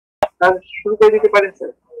শুরু করে দিতে পারেন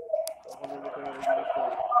স্যার।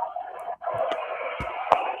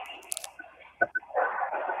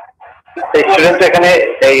 স্টুডেন্ট এখানে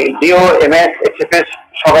এই ডিও এমএস এক্সএফএস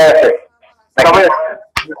সবাই আছে, সবাই আছে।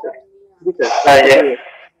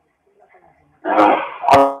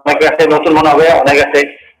 অনেকে আছে নতুন মনে হবে, অনেক আছে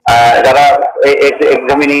যারা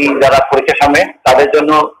এক্সামিনিং যারা পরীক্ষার সামনে তাদের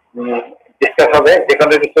জন্য ডিসকাস হবে, যে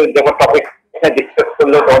কোনো কিছু যে কোনো টপিক ডিসকাস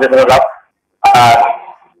করলেও তোমাদের জন্য লাভ।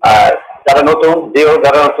 আর যারা নতুন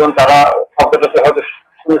যারা নতুন তারা শব্দটা হয়তো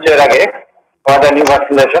শুনছে এর আগে, ফর্দার নিউ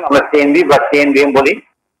ভার্সিলেশন আমরা সিএনভি বা সিএনভিএম বলি।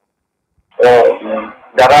 তো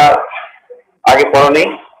যারা আগে পড়েনি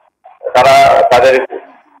তারা তাদের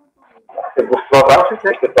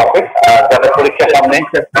বুঝতে টপিক, আর যাদের পরীক্ষার সামনে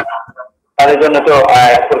তাদের জন্য তো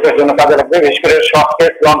পরীক্ষার জন্য কাজে লাগবে, বিশেষ করে short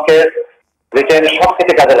case long case written সব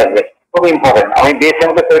কিছু কাজে লাগবে, খুব ইম্পর্টেন্ট। আমি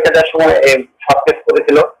বিএসএম কে পরীক্ষা দেওয়ার সময় শর্ট কেস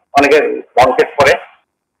করেছিল, অনেকে লং কেস করে,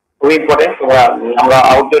 খুব ইম্পর্টেন্ট। আমরা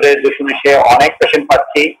আউটডোরে শুনে অনেক পেশেন্ট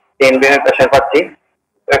পাচ্ছি, সিএনভিএম এর পেশেন্ট পাচ্ছি,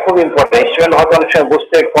 খুব ইম্পর্টেন্ট। স্টুডেন্ট হয়তো অনেক সময়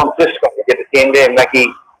বুঝতে কনফিউজ করে যেটা সিএনভিএম নাকি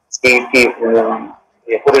কি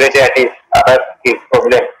কোরিলেটিভ কি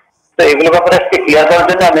প্রবলেম। তো এগুলো ব্যাপারে আজকে ক্লিয়ার করার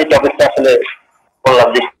জন্য আমি টপিকটা আসলে বললাম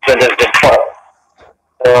যে স্টুডেন্টদের পর।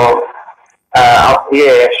 তো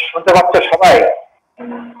শুনতে পাচ্ছ সবাই?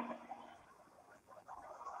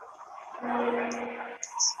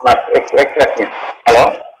 হ্যালো,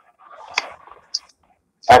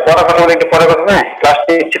 পরে কথা বলে একটু পরে কথা, হ্যাঁ ক্লাস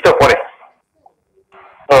নিচ্ছি তো পরে।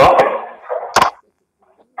 তো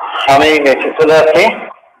আমি চলে আসছি,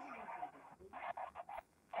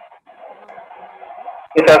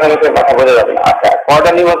 কথা বোঝা যাবে না। আচ্ছা,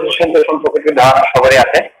 কোয়ার্টার নিউট্রিশন সম্পর্কে ধারণা সবারই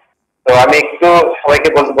আছে। তো আমি একটু সবাইকে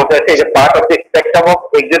বলতে চাচ্ছি যে part of the spectrum of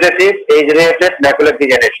executive age related macular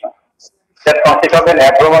degeneration that consist of an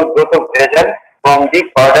abnormal growth of lesion from the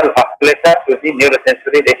caudal vasculature to the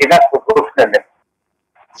neurosensory retina proportionally.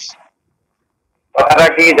 কথাটা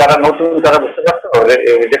কি যারা নতুন তারা বুঝতে পারছো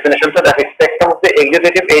ডেফিনেশনটা? That spectrum of the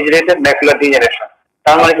executive age related macular degeneration.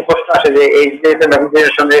 তার মানে কি প্রশ্ন আসে যে এজ রিলেটেড ম্যাকুলার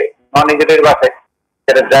ডিজেনারেশনে নন এক্সিকিউটিভ আছে,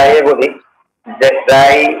 সেটা ড্রাই বলি,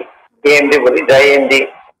 ড্রাই এএমডি বলি, ড্রাই এমডি,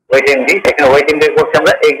 ওয়েট এমডি। এখানে ওয়েট এমডি করছি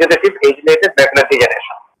আমরা executive age related macular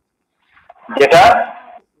degeneration, যেটা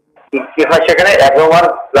কি হয় সেখানে অ্যাবনর্মাল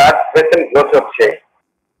ব্লাড ভেসেল গ্রোথ হচ্ছে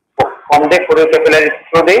from the কোরিও capillary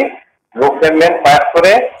through the book membrane pass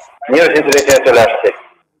করে নিউরোসেন্সরিতে চলে আসছে।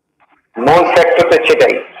 মূল ফ্যাক্টরটা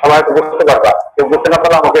সেটাই, সবাই বুঝতে পারবা, কেউ বুঝতে না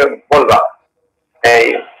পারলে আমাকে বলবা, এই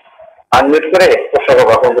আনমিউট করে প্রশ্ন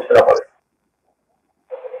করবা কেউ বুঝতে না পারে।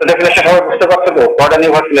 তো ডেফিনেশন সবাই বুঝতে পারছো তো? কোয়ার্টার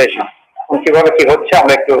নিউ ভার্সিলেশন কিভাবে কি হচ্ছে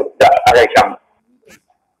আমরা একটু আগাই সামনে।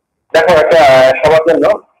 দেখো একটা সবার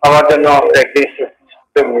জন্য একটি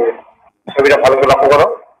ছবিটা ভালো করে লক্ষ্য করো।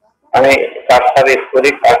 আমি তার সাথে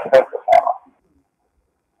স্টোরি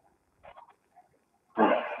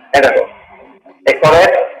দেখো এরপরে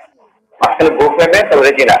মাঝখানে বুক নেবে, তবে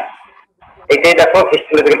রেজিনা, এইটাই দেখো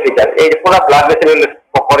হিস্টোলজিক্যাল ফিচার। এই যে পুরো blood vessel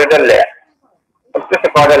corridor layer,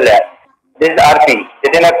 corridor layer, this RP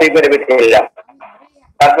retina prepare এলাম,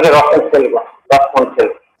 তারপরে রসপন সেল।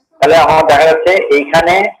 তাহলে আমার দেখা যাচ্ছে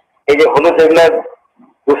এইখানে এই যে হলুদ যেগুলো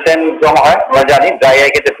বুসেন জমা হয়, আমরা জানি ড্রাই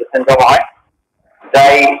আই ক্ষেত্রে বুসেন জমা হয়,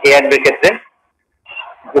 ড্রাই এআরবির ক্ষেত্রে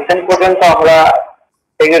বুসেন পর্যন্ত আমরা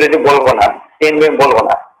এগুলো বলবো না, সিএনভিএম বলবো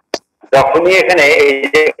না। যখনই এখানে এই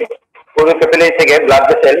যে কোরিও ক্যাপিলারি থেকে ব্লাড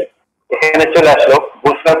ভেসেল এখানে চলে আসলো,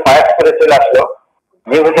 বুস্টার পায়াস করে চলে আসলো,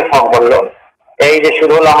 নিউরোসে ফর্ম করলো, এই যে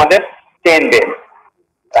শুরু হলো আমাদের সিএনভিএম।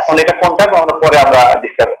 এখন এটা কোনটা আমরা পরে আমরা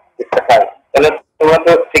ডিসকাস করি। তাহলে তোমরা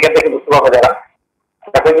তো ফিগার দেখে বুঝতে পারবে যারা,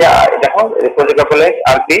 দেখো যে দেখো কোরিও ক্যাপিলারি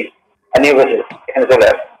আরপি নিউরোসে এখানে চলে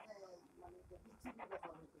আসে।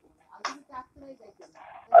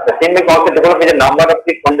 সিএনভিএম কনসেপ্ট ডেভেলপ যে number of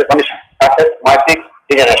the condition success মাইক্রিক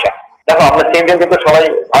degeneration. দেখো আমরা সিএনভিএম কিন্তু সবাই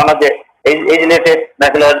ধারণা যে এই রিলেটেড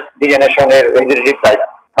ম্যাকুলার ডিজেনারেশনের এক্সিকিউটিভ টাইপ,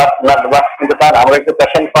 কিন্তু তার আমরা একটু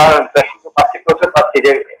পেশেন্ট পাচ্ছি প্রচুর পাচ্ছি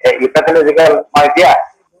যে প্যাথোলজিক্যাল মাইডিয়া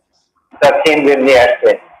তার সিএনভিএম নিয়ে আসছে,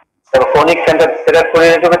 তারপর ক্রনিক সেন্টার সেটার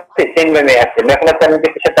কোরিলেটিভ হচ্ছে সিএনভিএম নিয়ে আসছে। ম্যাকুলার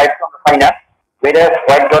প্যানিফিকেশন টাইপ আমরা পাই না, ভেরিয়াস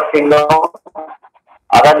হোয়াইট ডট সিন্ড্রোম,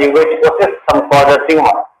 আদার নিউরোটিক প্রসেস, সাম কজার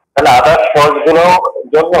টিউমার। তাহলে আদার কজ গুলো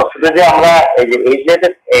জন্য শুধু যে আমরা এই যে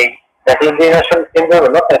রিলেটেড এই macular degeneration syndrome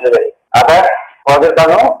not necessary, আদার কজের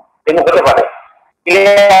কারণেও কিন্তু হতে পারে।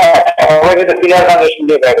 ক্লিয়ার কন্ডিশন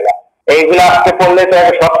দিয়ে গেলাম, এইগুলো আজকে পড়লে তো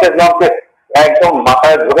সবচেয়ে লম্পে একদম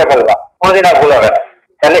মাথায় ঢুকে ফেলবা, কোনোদিন আর ভুল হবে না।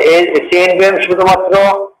 তাহলে এই সিএনভিএম শুধুমাত্র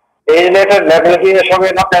এই রিলেটেড ম্যাকুলার সঙ্গে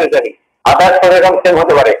নট নেসেসারি, আদার্স এরকম সেম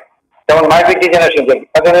হতে পারে, যেমন মাইক্রিক ডিজেনারেশন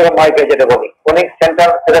মাইক্রো যেটা বলি, ক্রনিক সেন্টার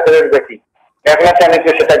সেটা বেশি, macular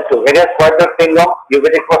প্যানিফিকেশন type 2, various white dot syndrome,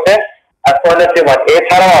 neurotic process, আর কোয়েলের টিউমার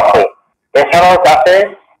এছাড়াও আছে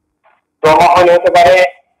ট্রমা হলে হতে পারে,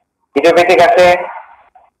 ইডিওপ্যাথিক আছে,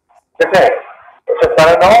 ঠিক আছে? এসব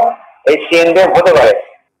কারণেও এই সিএনভি হতে পারে।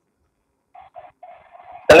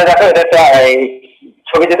 তাহলে দেখো এটা একটা এই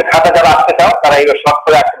ছবি যদি খাতা যারা আসতে চাও তারা এই শর্ট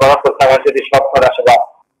করে আসতে ব্যবহার করতে হবে, যদি শর্ট করে আসে বা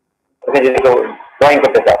তুমি যদি কেউ ড্রয়িং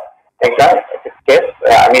করতে চাও। একটা কেস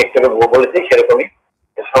আমি একটু বলেছি সেরকমই।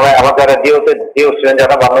 সবাই আমার যারা ডিও স্টুডেন্ট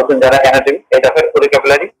যারা বা নতুন যারা অ্যানাটমি, এই দেখো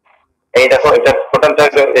পরিক্যাপুলারি, এই দেখো এটা টোটালটা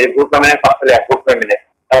গ্রুপ নামিনে পাঁচটা গ্রুপ নামিনে,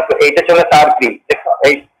 তারপর এইটা চলে তার পি,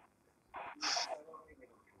 এই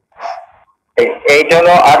এইটা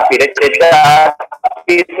হলো আর পি, এটা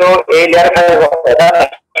তো এই লেয়ার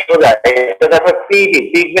এটা দেখো পিডি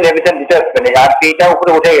পিগমেন্ট এভিডেন্স ডিটাচমেন্ট, আর পিটা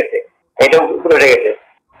উপরে উঠে গেছে, এটা উপরে উঠে গেছে।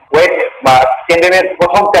 ওয়েট বা সিনড্রোমের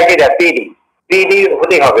প্রথম ক্রাইটেরিয়া পিডি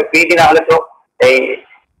হতেই হবে, পিডি না হলে তো এই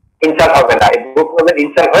ইনসাল্ট হবে না। বুকমেন্ট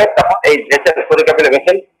ইনসাল্ট হয়ে তখন এই ভেসেল পরিক্যাপুলার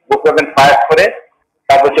ভেসেল বুকমেন্ট ফায়ার করে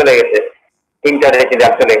তারপর চলে গেছে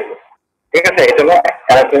ইন্টাররেটিনাল চলে গেছে, ঠিক আছে? এটা হলো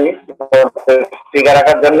অ্যানাটমি। ফিগার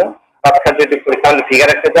আঁকার জন্য সবখানে যদি পরীক্ষা হলে ফিগার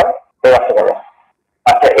রাখতে চাও তো রাখতে পারো।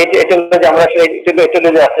 আচ্ছা, এটা হলো যে আমরা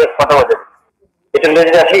এটিওলজি আছে কথা বলতে,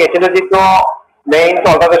 এটিওলজি আছে, এটিওলজি তো মেইন তো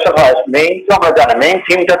অল্টারেশন হয়, মেইন তো আমরা জানি, মেইন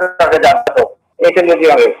থিমটা তো জানতো। এটিওলজি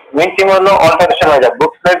হবে মেইন থিম হলো অল্টারেশন হয়ে যায়,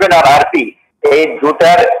 বুক ফ্লেভেন আর আরপি এই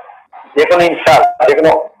দুটার যে কোনো ইনসাল্ট যে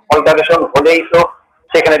কোনো অল্টারেশন হলেই তো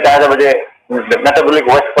সেখানে দেখা যাবে যে মেটাবলিক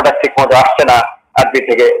ওয়েস্ট প্রোডাক্ট ঠিক মতো আসছে না আরপি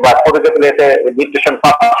থেকে, বা পরিক্যাপুলারিতে নিউট্রিশন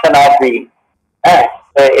পাচ্ছে না আরপি। হ্যাঁ,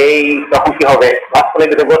 এই তখন কি হবে,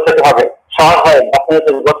 বাচ্চাদের গোছাতে হবে, সহজ হয়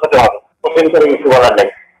বাচ্চাদের গোছাতে হবে, কঠিন করে কিছু বলার নেই।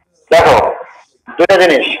 দেখো দুটা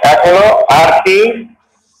জিনিস, এক হলো আরপি,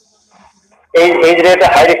 এই যে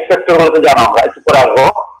হাই রিস্ক ফ্যাক্টর গুলো তো জানো, আমরা একটু করে আসবো।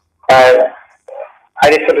 হাই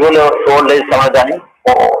রিস্ক ফ্যাক্টর গুলো ওল্ড এজ আমরা জানি,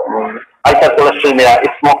 hyper কোলেস্টেরমিয়া,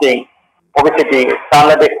 smoking, obesity,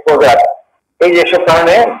 Sunlight exposure, এই যেসব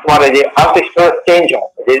কারণে তোমার এই যে আরপি চেঞ্জ হয়,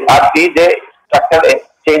 যে আরপি যে স্ট্রাকচার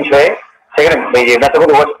চেঞ্জ হয়ে সেখানে এই যে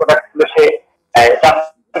মেটাবলিক ওয়েস্ট প্রোডাক্ট গুলো সে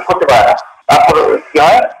করতে পারে না। তারপর কি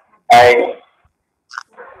হয়,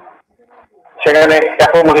 সেখানে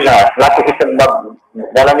অ্যাকোমোডেশন হয়, লাকি সিস্টেম বা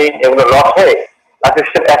জ্বালানি এগুলো লস হয়ে লাকি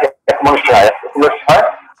সিস্টেম অ্যাকোমোডেশন হয়,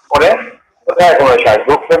 পরে কোথায় অ্যাকোমোডেশন হয়,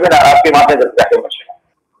 গ্রুপ সেভেন আর আরপি মাঝে অ্যাকোমোডেশন।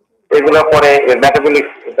 এগুলো পরে মেটাবলিক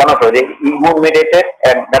জানো তো যে ইমিউন মিডিয়েটেড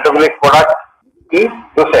মেটাবলিক প্রোডাক্ট কি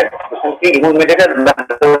ডোসেন কি immune mediated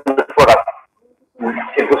metabolic product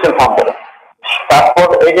ডোসেন form করে। তারপর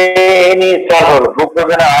এই যে এনি স্টার হলো গ্রুপ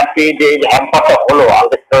সেভেন আর আরপি যে হ্যাম্পারটা হলো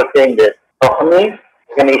আলবেস্টার চেঞ্জেস, তখনই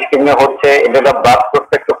এখানে স্কিমিয়া হচ্ছে, এটা ব্লাড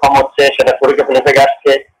প্রোডাক্ট একটু কম হচ্ছে, সেটা পরিক্যাপুলার থেকে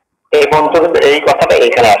আসছে, এই পর্যন্ত এই কথাটা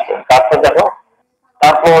এখানে আসছে। তারপর দেখো,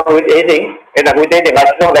 তারপর উইথ এজিং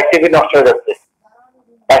লাইফস্টাইল অ্যাক্টিভিটি নষ্ট হয়ে যাচ্ছে,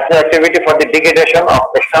 lifestyle activity for the degradation of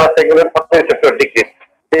external cellular photoreceptor decrease,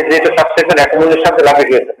 যেটা সাবস্টেন্স অ্যাকুমুলেশন সাথে লাভ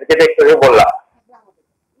হয়েছে, যেটা একটু বললাম।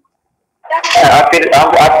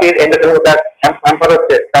 আরপির এন্ডোথেলিয়াল হ্যাম্পার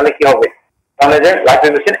হচ্ছে, তাহলে কি হবে, তাহলে যে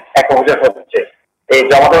লাইফস্টাইল অ্যাকুমুলেশন হচ্ছে, এই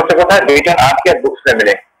জমাটা হচ্ছে কোথায়, রিটার্ন আরপি আর বুকস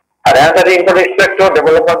লেভেলে। আর another important factor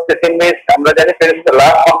development system আমরা জানি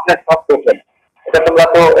লাস্ট কনফিডেন্স অফ প্রসেস, এটা তোমরা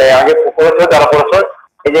তো আগে পড়েছো, যারা পড়েছো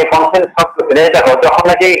এই যে কনফিডেন্স অফ প্রসেস, এই দেখো যখন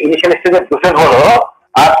নাকি ইনিশিয়াল স্টেজে দূষণ হলো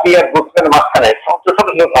আরপি আর বুকসের মাঝখানে ছোট ছোট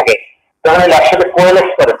থাকে, তখন একসাথে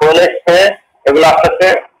কোয়েলেক্স করে, এগুলো আস্তে আস্তে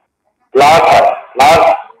লার্জ হয়, লার্জ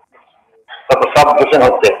সব দূষণ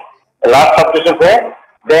হচ্ছে, লার্জ সব দূষণ হয়ে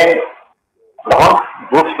দেন তখন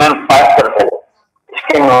বুকসম্যান ফায়ার করে ফেলে,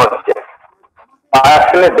 স্কিম হচ্ছে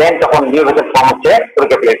আসলে দেন তখন নিউ ভেসেল ফর্ম হচ্ছে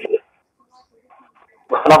পরিক্যাপুলারি।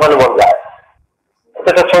 ঘোষণা বলে বল যায়,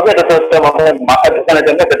 এটা ছবি, এটা তো হচ্ছে আমাদের মাথা ঢুকানোর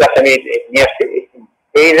জন্য, এটা আমি নিয়ে আসছি।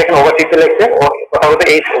 এই দেখেন ওভার 60 লেগছে, কথা বলতে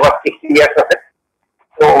এই ওভার 60 ইয়ার্স আছে,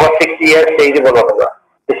 তো ওভার 60 ইয়ার্স এই যে বলবো তোমরা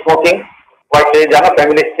স্মোকিং হোয়াইট জানো,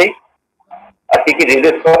 ফ্যামিলি হিস্ট্রি আর কি কি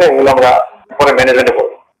ডিজিজ করে, এগুলো আমরা পরে ম্যানেজমেন্টে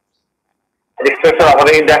করবো। রিস্ট্রিকশন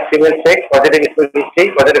আমাদের induct female sex, positive smoking history,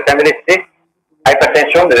 positive family history,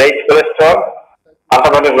 hypertension, raise cholesterol,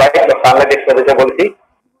 ultraviolet light বা সানলাইট এক্সপোজার বলছি,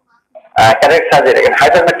 ক্যারেক্ট সার্জারি। এখানে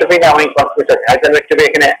হাইপারমেট্রোপি নিয়ে আমি কনফিউজ আছি, হাইপারমেট্রোপি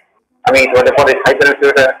এখানে আমি তোমাদের পরে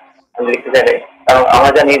হাইপারমেট্রোপিটা আমি লিখতে চাই, কারণ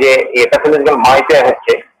আমরা জানি যে প্যাথোলজিক্যাল মাইপেয়ার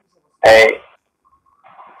হচ্ছে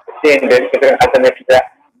হাইপারমেট্রোপিটা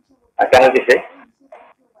কেন দিচ্ছে,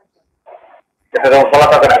 এটা যেমন বলা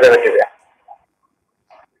থাকে হাইপারমেট্রোপিয়া।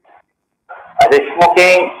 আর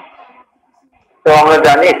স্মোকিং তো আমরা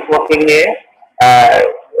জানি, স্মোকিং নিয়ে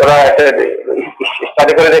ওরা একটা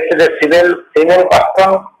স্টাডি করে দেখছে যে female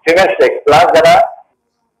person, female sex plus যারা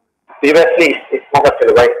প্রিভিয়াসলি স্মোকার ছিল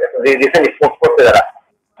বা রিসেন্ট স্মোক করছে যারা,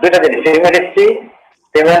 দুইটা জিনিস ফিমেল হিস্ট্রি,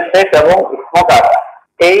 ফিমেল সেক্স এবং স্মোকার,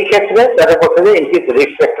 এই ক্ষেত্রে তাদের পক্ষে ইনক্রিজ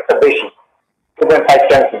রিস্ক ফ্যাক্টরটা বেশি। 2.5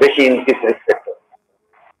 টাইমস বেশি ইনক্রিজ রিস্ক।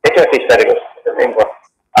 এটা হচ্ছে হিস্টোরিক্যাল, এটা ইম্পর্টেন্ট।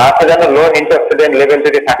 আর যেন লো অ্যান্টিঅক্সিডেন্ট লেভেল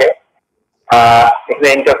যদি থাকে, এখানে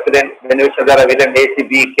অ্যান্টিঅক্সিডেন্ট বেনিফিশিয়াল যারা vitamin A, C,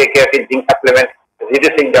 B, K, creatine, zinc supplement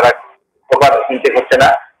reducing যারা প্রপার ইনটেক হচ্ছে না,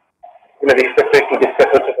 এগুলো রিস্ক একটু ডিসকাস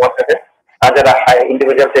হচ্ছে তোমার সাথে। আর যারা high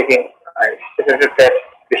individual taking saturated fat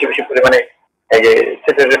বেশি বেশি পরিমাণে, এই যে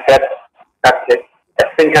স্যাচুরেটেড ফ্যাট খাচ্ছে,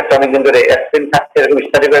 অ্যাসপিরিন খাচ্ছে অনেকদিন ধরে, অ্যাসপিরিন খাচ্ছে, এরকম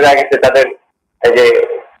স্টাডি করে দেখা গেছে তাদের এই যে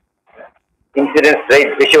ইনসিডেন্স রেট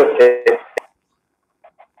বেশি হচ্ছে।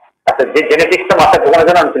 আচ্ছা, যে জেনেটিক্সটা মাথায় ঢোকানোর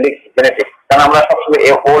জন্য আমি লিখছি জেনেটিক্স, কারণ আমরা সবসময়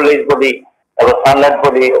এ হোল এজ বলি, তারপর সানলাইট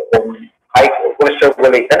বলি, হাই কোলেস্ট্রল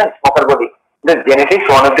বলি, তাই না, স্মোকার বলি। Genetics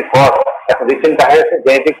one of the cause. এখন রিসেন্ট দেখা যাচ্ছে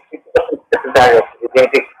জেনেটিক্স দেখা যাচ্ছে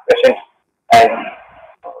জেনেটিক্স পেশেন্ট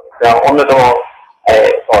অন্যতম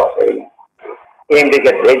AMD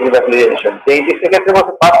ক্ষেত্রে এজ রিপ্লিকেশন জেনেটিক্স ক্ষেত্রে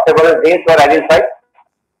বলতে ফার্স্ট সেভারাল জিনস আর আইডেন্টিফাইড।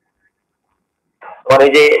 তোমার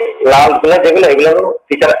এই যে লাল গুলো যেগুলো, এগুলো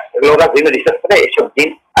ফিচার, এগুলো ওরা বিভিন্ন রিসার্চ করে এইসব জিন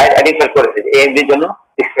আইডেন্টিফাই করেছে AMD এর জন্য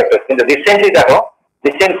রিস্ক ফ্যাক্টর। কিন্তু রিসেন্টলি দেখো,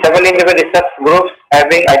 recent several individual research groups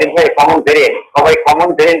having identified common variant, সবাই কমন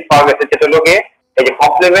ভেরিয়েন্ট পাওয়া গেছে, যেটা লোকে এই যে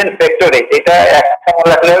কমপ্লিমেন্ট ফ্যাক্টর এইট, এটা একটা মনে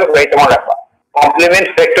রাখলে হবে, এইটা মনে রাখবা, কমপ্লিমেন্ট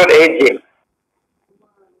ফ্যাক্টর এইট জিন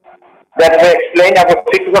that may explain about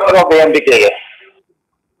 50% of AMD cases.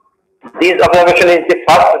 This observation is the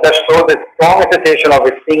first that shows a strong association of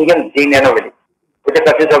a single gene anomaly with the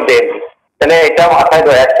presence of the AMD. তাহলে এটা মাথায়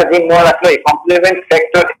ধরে একটা জিন মনে রাখলো, এই কমপ্লিমেন্ট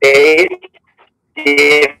ফ্যাক্টর এইট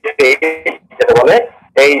যেটা বলে,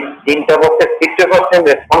 এই জিনটা হচ্ছে 50%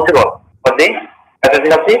 responsible for the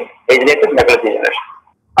pathogen of the age-related macular degeneration.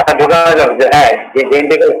 আচ্ছা, ঢোকানো যাবে যে হ্যাঁ, যে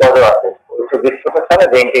জেনেটিক্যাল কজও আছে, 120% ছাড়া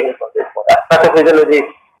জেনেটিক্যাল কজ প্যাথোফিজিওলজি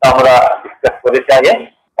আমরা ডিসকাস করেছি আগে।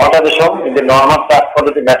 অটাদেশন ইন দি নরমাল ট্রান্স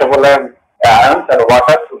পদ্ধতি মেটাবোলাইট আয়ন্স আর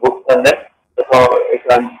ওয়াটার বুকস্ট্যান্ডার্ড, তো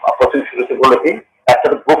এখানে প্রথম শুরুতে বলেছি একটা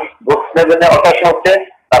বুকস্ট্যান্ডার্ডে অটাদেশন হচ্ছে,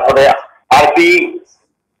 তারপরে আরপি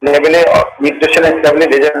লেভেলে নিউট্রিশন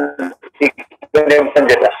স্টেবিলিটি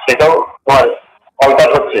যেটা, সেটাও তোমার অল্টার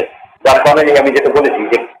হচ্ছে, যার কারণে আমি যেটা বলেছি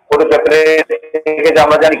যে পুরো পেপারে থেকে যে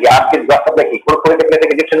আমরা জানি কি আরপির ব্যাপারটা কি, পুরো পেপারে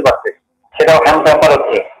থেকে ডিফারেন্স পাচ্ছে, সেটাও হ্যান্ড পেপার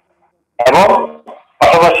হচ্ছে। এবং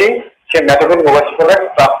পাশাপাশি সে মেটাবলিক ওভারস্টোরেজ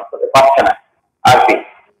প্রাপ্ত করতে পারছে না আরপি,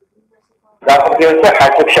 যার ফলে কি হচ্ছে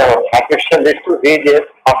হাইপোক্সিয়া হচ্ছে। Hypoxia leads to ভিজেস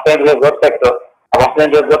hospital growth factor, hospital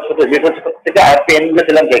growth factor Leeds থেকে আরপি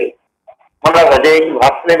এনজিওছিলাম থেকে মনে রাখবে যে এই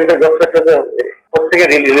হসপিটাল গ্রোথ ফ্যাক্টর প্রত্যেকে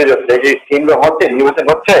রিলিজ হচ্ছে, এই যে সিনড্রোম হচ্ছে, নিউরোসিন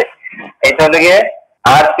হচ্ছে, এটা হলে গিয়ে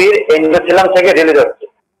আরপির এনজিওছিলাম থেকে রিলিজ হচ্ছে।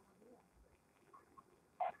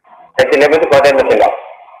 এই লেভেলে কত এনজিওছিলাম।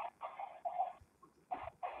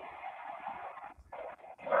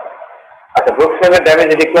 আচ্ছা, ব্রুকসেলের damage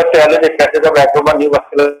required to allows a passage of অ্যাক্রোবা new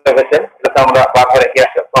vascular vessel, এটা আমরা বারবার কি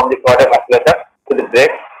আসছে from the quarter vascular to the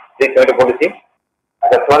break, যে আমি বলেছি।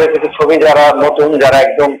 আচ্ছা, তোমাদের কিছু ছবি যারা নতুন, যারা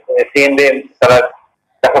একদম সিএনভি, তারা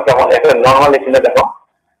দেখো কেমন একটা নর্মাল রেটিনা দেখো,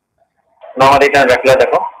 নর্মাল রেটিনা ম্যাকুলা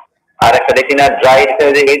দেখো, আর একটা রেটিনা ড্রাই,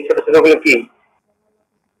 এই ছোট ছোট গুলো কি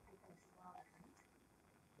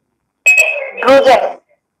গ্রুজেন,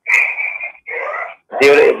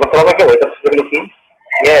 তোমাকে ওইটা ছোটগুলো কি?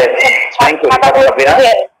 Yes, thank you.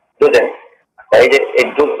 দুজন, এই যে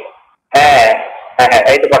হ্যাঁ হ্যাঁ হ্যাঁ,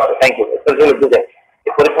 এই তো পারছো, থ্যাংক ইউ। দুজন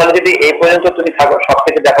পরীক্ষা যদি এই পর্যন্ত তুমি থাকো, সব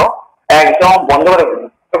কিছু দেখো, একদম বন্ধ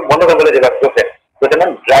করে বলে দেবে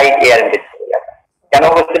ড্রাই এয়ার। কেন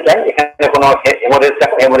হচ্ছে ড্রাই? এখানে কোনো হেমোরেজ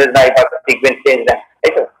দেখো, হেমোরেজ নাই বা সিকোয়েন্স চেঞ্জ নাই,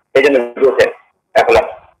 তাই তো, এই জন্য দুজন এখন।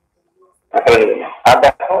 আর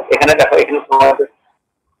দেখো এখানে, দেখো এখানে তোমাদের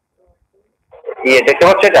দেখতে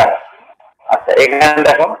পাচ্ছ এটা। আচ্ছা, এখানে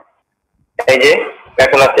দেখো এই যে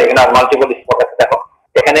ব্যাকুলার আছে, এখানে মাল্টিপল স্পট আছে, দেখো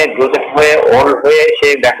এখানে গ্রোথেট হয়ে ওল্ড হয়ে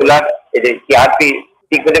সেই ব্যাকুলার এই যে কি আরপি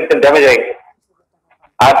সিকোয়েন্স ড্যামেজ হয়ে গেছে,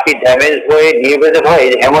 আরপি ড্যামেজ হয়ে নিউরোজেন হয়ে এই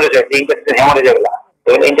যে হেমোরেজ হয়েছে, ইন্টারস্টেল হেমোরেজ,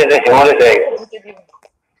 এগুলো ইন্টারস্টেল হেমোরেজ হয়ে গেছে।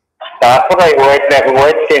 তারপরে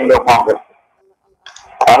ওয়েট চেঞ্জ ফর্ম করছে।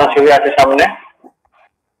 আরো ছবি আছে সামনে,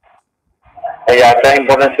 এই একটা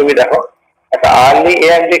ইম্পর্টেন্ট ছবি দেখো, একটা আর্লি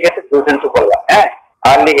এএমডি ক্ষেত্রে ব্রুসেন টু করলাম। হ্যাঁ,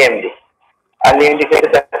 আর্লি এএমডি ক্ষেত্রে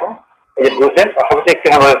দেখো এই যে ব্রুসেন, পাশাপাশি একটু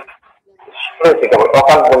কেবল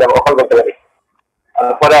অকাল বলে, অকাল বলতে পারি,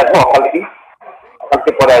 পরে আসবো অকাল কি,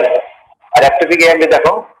 অকালকে পরে আসবো। আর অ্যাক্টিভিক এএমডি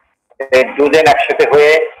দেখো, দুজন একসাথে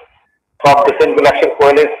হয়ে সব ব্রুসেন গুলো একসাথে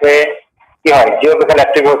কোয়েলেন্স হয়ে কি হয়, জিওগ্রাফিক্যাল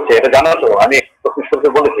অ্যাক্টিভ হচ্ছে। এটা জানো তো, আমি প্রথম শুরুতে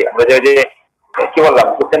বলেছি আমরা যে কি বললাম,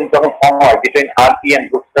 ব্রুসেন যখন ফর্ম হয় বিটুইন আরপি এন্ড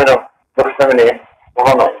ব্রুসেন মিলে,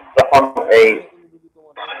 তখন এই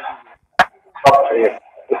সব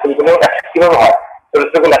ব্রুসেনগুলো কিভাবে হয়,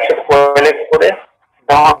 ছোটগুলো একসাথে কোয়েলেন্স করে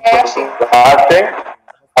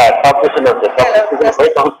সব ব্রুসেন হচ্ছে, সব ব্রুসেন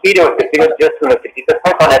হয়ে তখন পিরিয়ড হচ্ছে, পিরিয়ড জিওস্পোর হচ্ছে,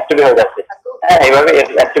 তখন অ্যাক্টিভ হয়ে যাচ্ছে। হ্যাঁ, এইভাবে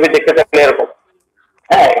অ্যাক্টিভিটি দেখতে থাকলে এরকম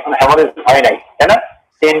হ্যাঁ, এখন হেমোরেজ হয় নাই, তাই না?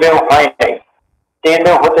 CNV হয় নাই। CNV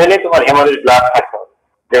হতে হলে তোমার হেমোরেজ ব্লাড থাকতে হবে,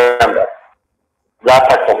 ব্লাড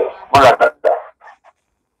থাকতে হবে, মনে রাখতে হবে।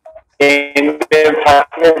 CNV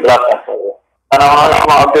থাকলে ব্লাড থাকতে হবে। কারণ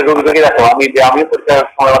আমাদের রোগীকে দেখো, আমি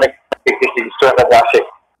পরীক্ষার সময় অনেক স্টুডেন্ট কাছে আসে,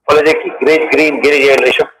 বলে যে কি গ্রেজ গ্রিন, গ্রেজ ইয়েলো,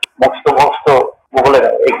 এইসব মস্ত বলে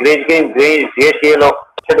দেয়। এই গ্রেজ গ্রিন, গ্রেজ ইয়েলো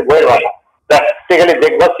সেটা বইয়ের ভাষা। প্র্যাকটিক্যালি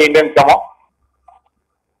দেখবো CNV কেমন,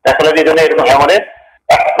 প্যাথোলজির জন্য এরকম হেমোরেজ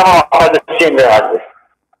একদম CNV আসবে।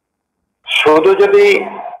 শুধু যদি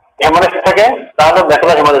হেমোরেজ থাকে তাহলে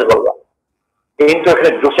ব্যাকলার হেমোরেজ বলবো, কিন্তু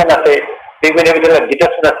এখানে ড্রুসেন আছে,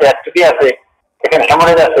 ডিটেকশন আছে, অ্যাক্টিভিটি আছে, এখানে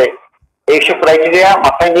হেমোরেজ আছে, এইসব ক্রাইটেরিয়া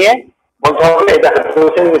মাথায় নিয়ে বলতে হবে এটা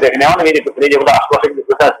ড্রুসেন দেখেন। এমন যেগুলো আশপাশে কিন্তু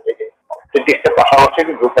ড্রুসেন আছে, নির্দিষ্টের পাশাপাশি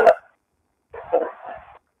কিন্তু ড্রুসেন আছে।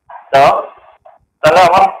 তাহলে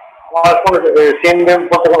আমার কোনো CNV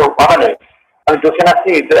বলতে কোনো বাধা নেই। আমি ড্রুসেন আসছি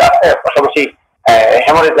আছে, পাশাপাশি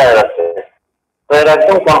হেমোরেজ দেখা যাচ্ছে, তো এর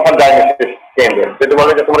একদম কনফার্ম ডায়াগনোসিস CNV। যদি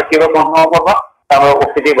বলে যে তোমরা কিভাবে কনফার্ম করবা, আমরা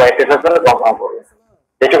OPT বা টেস্টের জন্য কনফার্ম করবো।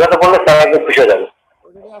 এই কথা বললে তারা একদম খুশি হয়ে যাবে।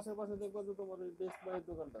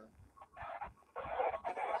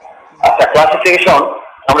 আচ্ছা, ক্লাসিফিকেশন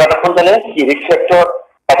আমরা এখন তাহলে কি রিস্ক ফ্যাক্টর,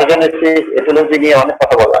 প্যাথোজেনেসিস, এথোলজি নিয়ে অনেক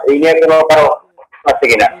কথা বললাম। এই নিয়ে কোনো কারো আছে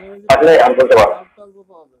কিনা? আসলে আমি বলতে পারবো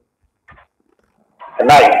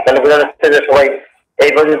নাই। তাহলে বোঝা যাচ্ছে যে সবাই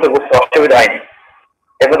এই পর্যন্ত বুঝতে অসুবিধা হয়নি।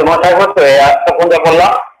 এরপর তোমার থাকবো তো এই আটটা কোনটা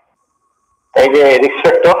বললাম, এই যে রিস্ক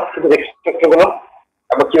ফ্যাক্টর, শুধু রিস্ক ফ্যাক্টর গুলো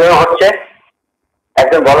এবং কিভাবে হচ্ছে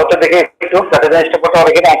একজন বলো তো দেখে একটু প্যাথোজেনিস্টটা করতে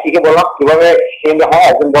হবে কিনা, কি বললাম কিভাবে CNV হয়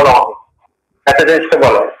একজন বলো হবে, প্যাথোজেনিস্টটা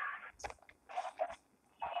বলো।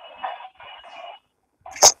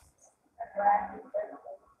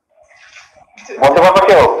 বলতে পারবো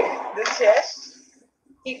কেউ?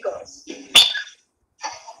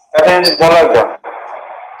 বলো একজন।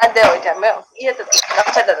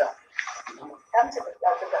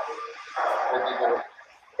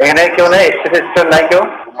 এখানে কেউ নেই, স্পেশালিস্ট নাই কেউ?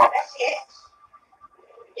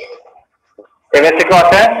 MSc কেউ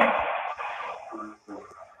আছে?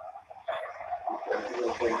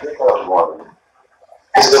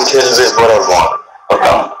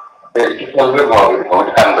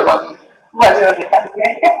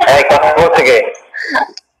 থেকে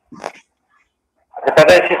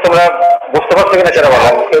তোমরা বুঝতে পারছো কিনা সেটা বলো,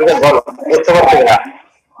 বলো বুঝতে পারছো কিনা?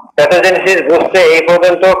 প্যাথোজেনেসিস বুঝতে এই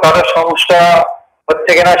পর্যন্ত কারোর সমস্যা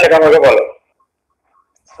হচ্ছে কিনা সেটা আমাকে বলো।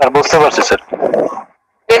 স্যার বুঝতে পারছি স্যার।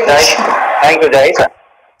 থ্যাংক ইউ যাই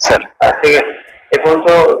স্যার। ঠিক আছে, এ পর্যন্ত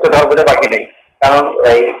তো ধর্মটা বাকি নেই, কারণ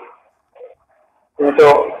এই তুমি তো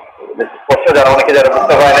করছো, যারা অনেকে যারা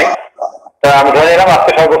বুঝতে পারে নাই, তা আমি ধরে নিলাম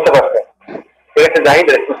আজকে সব বুঝতে পারছে। ঠিক আছে, যাই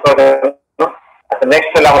আচ্ছা,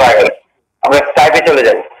 নেক্সট হলে আমরা টাইপে চলে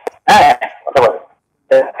যাই। হ্যাঁ, কথা বল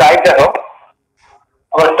টাইপ দেখো।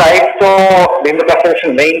 আমার টাইপ তো বিভিন্ন ক্লাসিফিকেশন,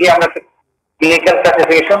 মেইনলি আমরা ক্লিনিক্যাল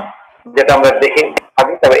ক্লাসিফিকেশন যেটা আমরা দেখি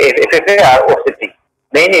থাকি, তবে FFA আর OCT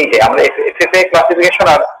মেইন। এই যে আমরা FFA ক্লাসিফিকেশন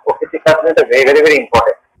আর OCT classification very very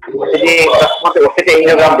important. OCT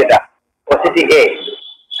angiogram যেটা OCT A,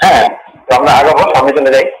 হ্যাঁ, তো আমরা আগাবো, সামনে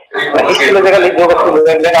চলে যাই। হিস্টোলজিক্যাল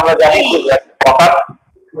মুভমেন্ট আমরা জানি অকাল,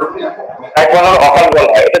 টাইপ 1 অকাল বলা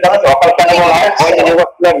হয়। এটা জানো অকাল কেন বলা হয়?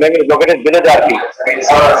 Memory located below the RP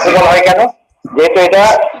বলা হয় কেন? যেহেতু এটা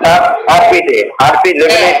আরপিতে, আরপি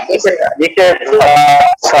লেভেলে নিচে।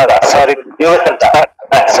 স্যার একটু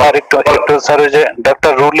স্যার, ওই যে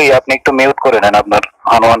ডক্টর রুলি আপনি একটু মিউট করে নেন, আপনার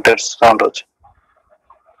আনওয়ান্টেড সাউন্ড হচ্ছে।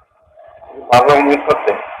 ভালো মিউট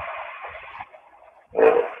করতে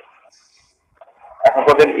এখন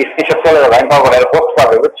প্রতিদিন স্ক্রিনশট চলে যাবে, আমি পাবো না, পোস্ট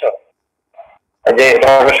পাবে, বুঝছো? যে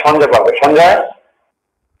এটা সঞ্জয় পাবে, সঞ্জয়।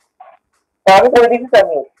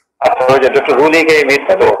 আচ্ছা, ওই যে ডক্টর রুলিকে মিউট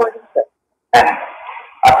করতে। হ্যাঁ,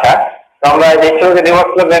 আচ্ছা, তো আমরা যে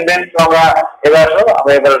নিউক্লিয়ার মেমব্রেন, তো আমরা এবার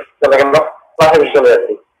আমরা এবার চলে গেল ক্লাসে চলে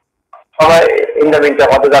যাচ্ছি। সবাই ইন দ্য মিনটাইম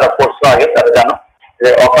আমাদের যারা পড়ছো আগে তারা জানো যে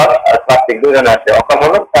অকাল আর প্লাস্টিক দুজনে আছে। অকাল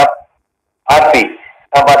হলো আরপি,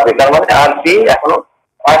 তার মানে আরপি এখনো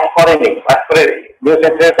পাস করেনি, পাস করে নিউ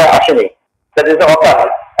সেন্টারে আসেনি, সেটা অকাল।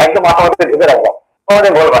 একদম মাথা মধ্যে ঢুকে রাখবো,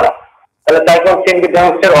 কোনোদিন বলবো না। তাহলে সাইক্লোন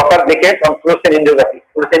সিনভিডাউসের অকাল দেখে ফ্লুরোসেন্ট এনজিওগ্রাফি,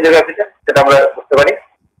 ফ্লুরোসেন্ট এনজিওগ্রাফিতে সেটা আমরা বুঝতে পারি।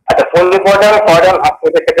 আচ্ছা, পলিপয়েডাল কয়ডাল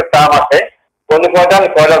ভাস্কুলারিটি একটা টার্ম আছে। পলিপয়েডাল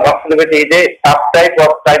কয়ডাল vascularity is a subtype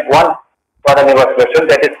of type 1 কয়ডাল vascularity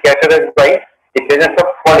that is characterised by the presence of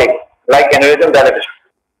folic like aneurysm ডায়ালাইটেশন।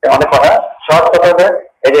 অনেক কথা, শর্ট কথা হবে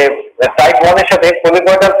এই যে টাইপ 1 এর সাথে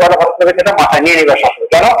পলিপয়েডাল কয়ডাল ভাস্কুলারিটিটা মাথায় নিয়ে নিবে সবসময়।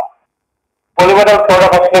 কেন? পলিপয়েডাল কয়ডাল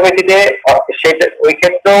ভাস্কুলারিটিতে সেটা ওই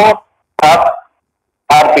ক্ষেত্রেও সাব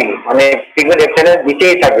আরপি মানে পিগমেন্ট এক্সেলের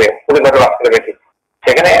নিচেই থাকবে পলিপয়েডাল ভাস্কুলারিটি,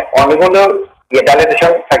 সেখানে অনেকগুলো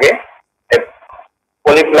ডায়ালাইটেশন থাকে,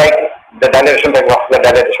 polyp like the dilation type vascular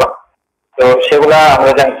dilation. তো সেগুলা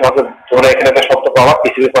আমরা জানি তোমরা এখানে একটা শব্দ পাওয়া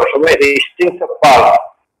পিসিবি করার সময় strings of pearl,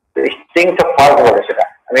 strings of pearl বলে সেটা।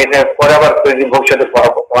 আমি এটা পরে আবার ভবিষ্যতে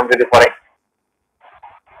পড়াবো তখন যদি পড়ে।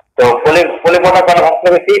 তো পলিপোনা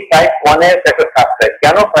ভাস্কুলোপ্যাথি টাইপ 1 এর একটা সাবটাইপ।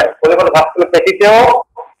 কেন পলিপোনা ভাস্কুলোপ্যাথিতেও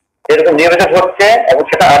এরকম নিয়মিত হচ্ছে এবং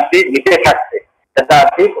সেটা আরটি নিচে থাকছে, সেটা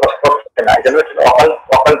আরটি ক্রস করছে না, এই জন্য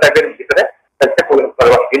অকাল টাইপের ভিতরে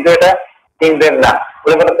কিন্তু এটা তিনদের না,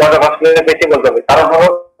 পলিপোনা ভাস্কুলোপ্যাথি বলতে হবে। কারণ হলো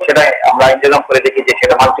সেটা আমরা ইন্টারনাম করে দেখি যে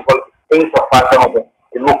সেটা মাল্টিপল স্ট্রিংস অফ পার্টের মতো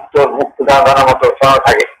মুক্ত ধারণার মতো শোনা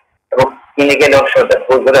থাকে এবং ক্লিনিক্যাল অংশ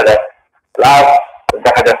বোঝা যায়। প্লাস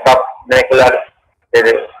দেখা যায় সব মলিকুলার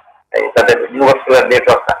তাদের নিউভাস্কুলার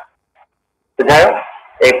নেটওয়ার্কটা। তো যাই হোক,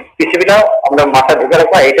 এই পিসিবিটাও আমরা মাথা ঢুকে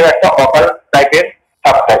রাখবো, এইটাও একটা অকাল টাইপের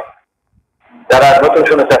সাবটাইপ। যারা নতুন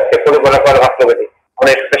শুনেছে আজকে পলিপোনা ভাস্কুলোপ্যাথি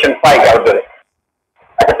আমরা এক্সপ্রেশন পাই আউটডোরে।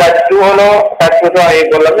 আচ্ছা, টাইপ 2 হলো, টাইপ 2 তো আমি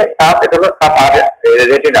বললাম যে সাব, এটা হলো সাব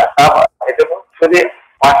রেটিনা। সাব এটা শুধু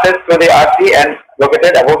passes through the RP and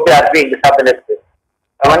located above the RP in the subvennous space.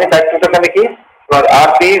 তার মানে টাইপ 2 টাকে কি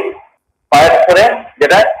RP পাস করে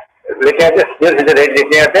যেটা রেটিনাতে যে রেড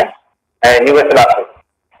রেটিনাতে নিউভেসেল আছে,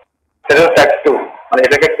 সেটা টাইপ 2, মানে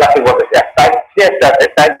এটাকে ক্লাসিক বলতেছে। টাইপ 3 একটা আছে,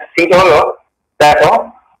 টাইপ 3 হলো দেখো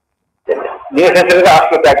নিউভেসেল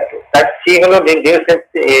আসলো টাইপ 2। টাইপ 3 হলো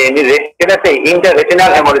রেটিনাতে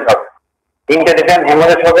ইন্টাররেটিনাল হেমোরেজ হবে, ইন্টাররেটিনাল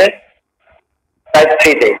হেমোরেজ হবে টাইপ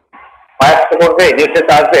 3 তে। পায়াসটা করবে, নিউসেস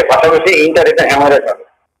আসবে, পাশাপাশি ইন্টাররেটিনাল হেমোরেজ হবে।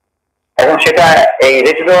 এখন সেটা এই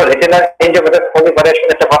রেটিনাল এনজিওপ্যাথি পলিপারেশন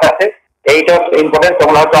একটা কথা আছে, এইটাও ইম্পর্টেন্ট।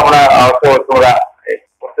 তোমরা হয়তো তোমরা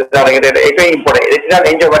এইটাই ইম্পর্টেন্ট, রেটিনাল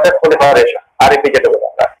এনজিওপ্যাথি পলিপারেশন আরএপি যেটা বলে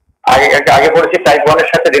আমরা আগে পড়েছি। টাইপ 1 এর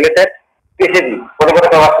সাথে রিলেটেড পিসিবি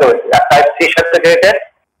পলিপারেশন হয়েছে, আর টাইপ 3 এর সাথে রিলেটেড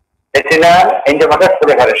রেটিনাল এনজিওপ্যাথি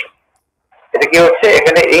পলিপারেশন। এটা কি হচ্ছে,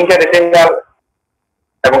 এখানে ইন্টাররেটিনাল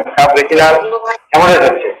এবং সাব রেটিনাল হেমোরেজ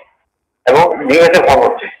হচ্ছে এবং নিউভেসেল ফর্ম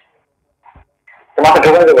হচ্ছে। তোমাকে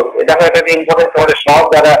ঢুকে দেবো, দেখো এটা ইম্পর্টেন্ট। তোমাদের সব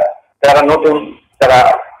যারা নতুন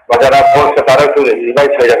যারা পড়ছে তারা একটু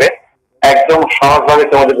রিভাইজ হয়ে যাবে। একদম সহজভাবে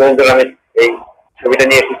তোমাদের জন্য আমি এই ছবিটা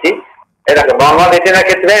নিয়ে এসেছি। এই দেখো নর্মাল রেটিনার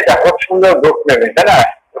ক্ষেত্রে এটা খুব সুন্দর গ্রুপ নেবে, তাই না?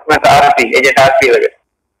 আরপি, এই যে আরপি হবে,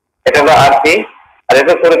 এটা হলো আরপি, আর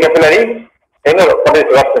এটা পুরো ক্যাপিলারি, এগুলো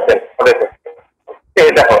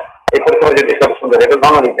দেখো এই পরিক্রমা যদি সব সুন্দর, এটা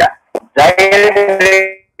নর্মাল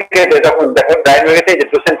এটা যখন দেখো ডায়নোমিতে যে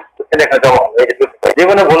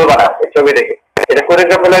জীবনে ভুল বানা ছবি দেখে, এটা করে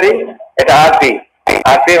ক্যাপিলারি, এটা আরপি,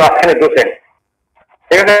 আরপি মাঝখানে ডুসেন,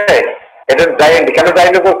 ঠিক আছে? এটা কেন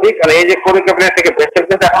ডাইনো করছি, কারণ এই যে করে ক্যাপিলারি থেকে ভেসেল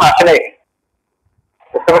কিন্তু এখন আসে নাই,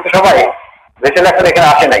 বুঝতে পারছো সবাই? ভেসেল এখন এখানে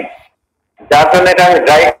আসে নাই, যার জন্য এটা আমি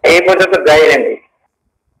এই পর্যন্ত ড্রাই এনডি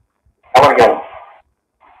আমার কেমন।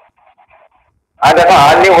 আর দেখো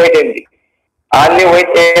early wait ND, early wait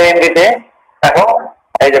এনডিতে দেখো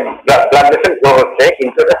এই যে ব্লাড ভেসেল গ্রো হচ্ছে,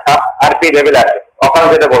 কিন্তু এটা সাব আরপি লেভেল আছে, অকাল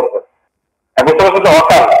যেটা বলতো, বুঝতে পারছো? তো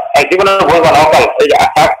অকাল এক জীবনে বলবো না, অকাল এই যে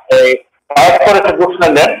পাস করেছে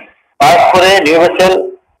দুঃসেন, পাস করে নিউভেসেল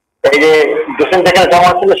এই যে দুঃসেন যেখানে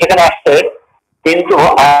জমা ছিল সেখানে আসছে, কিন্তু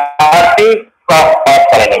আরপি পাস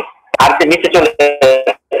করে নাই, আরপি নিচে চলে,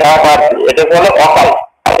 এটা হলো অকাল,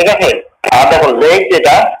 ঠিক আছে? আর দেখো লেট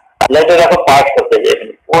যেটা, লেটে দেখো পাস করতে যে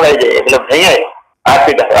ওরাই যে এগুলো ভেঙে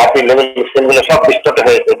আরপি লেভেল সেলগুলো সব ডিস্টার্ব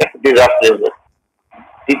হয়েছে, এটা খুব ডিজাস্টার।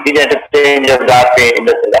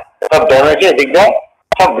 সব ড্যামেজ দিকটা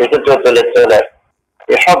সব ভেতর চলে আসে,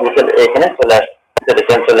 সব এখানে চলে আসে,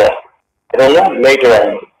 চলে আসে। এটা হলো লেট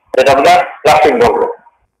ওয়ারেন্টি, এটা আমরা প্লাস্টিক বলবো।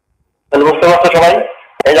 তাহলে বুঝতে পারছো সবাই?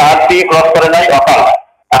 এই যে আরপি ক্রস করে নাই অকাল,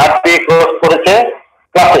 আরপি ক্রস করেছে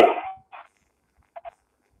প্লাস্টিক।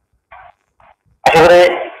 আশা করে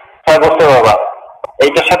সবাই বুঝতে পারবা।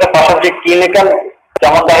 এইটার সাথে পাশাপাশি ক্লিনিক্যাল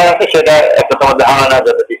যেমন দেখা যাচ্ছে সেটা একটা তোমার ধারণা নেওয়া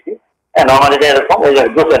যাবে দিচ্ছি। নর্মালি এরকম এই যে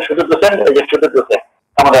দুসেন, শুধু দুসেন, এই যে শুধু দুসেন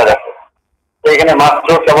আমাদের রাখছে, এখানে মাত্র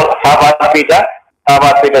কেবল সাব আরপিটা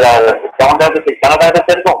দেখা যাচ্ছে। কেমন দেখা যাচ্ছে, কেন দেখা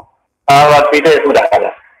যাচ্ছে এরকম? সাব আরপিটা এরকম দেখা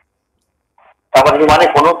যায়। তারপর মানে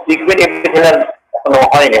কোনো পিগমেন্ট এপিথেলিয়াল এখনো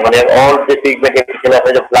হয়নি, মানে অল যে পিগমেন্ট এপিথেলিয়াল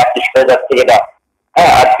হয়ে যে ব্ল্যাক হয়ে যাচ্ছে যেটা,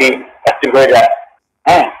 হ্যাঁ আরপি অ্যাক্টিভ হয়ে যায়,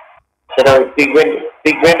 হ্যাঁ সেটা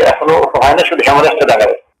পিগমেন্ট এখনো হয় না, শুধু হেমোরেজটা দেখা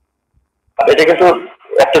যায়। এটা কিন্তু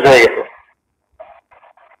অ্যাক্টিভ হয়ে গেছে।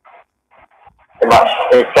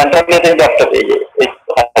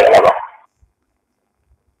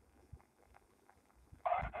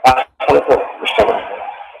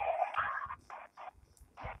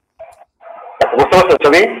 বুঝতে পারছো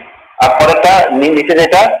ছবি? আর পরেরটা নিচে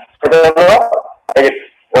যেটা, সেটা হলো এই যে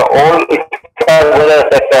ওল্ড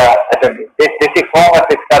একটা বেসিক ফর্ম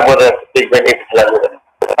আছে, তার বোঝা যাচ্ছে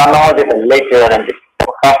তার নাম যেটা লেট ওয়ারেন্টি,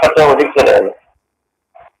 কাজটা অধিক চলে যাবে।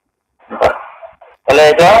 তাহলে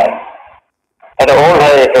এটা ওল্ড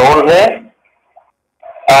হয়ে গেছে, ওল্ড হয়ে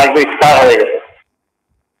স্টার হয়ে গেছে।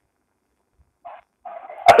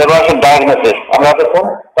 আচ্ছা এবার আসুন ডায়াগনোসিস। আমরা প্রথম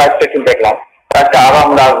টাইপটা একটু দেখলাম, টাইপটা আরো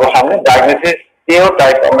আমরা আসবো সামনে। ডায়াগনোসিস দিয়েও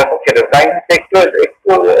টাইপ আমরা খেতে ডায়াগনোসিস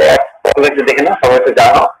একটু দেখে না, সবাই তো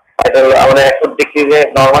জানো এটা আমরা 100 ডিগ্রিতে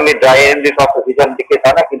নর্মালি ড্রাই এন্ডি সব ভিজন দিকে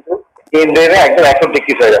যায় না, কিন্তু চেম্বারে একদম 100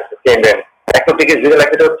 ডিগ্রি হয়ে যাচ্ছে। চেম্বারে 100 ডিগ্রি ভিজুয়াল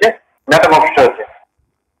অ্যাক্টিভিটি হচ্ছে, মেটামরফোসিস হচ্ছে।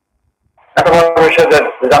 মেটামরফোসিস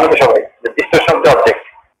জানো তো সবাই, ডিস্টরশন অফ অবজেক্ট,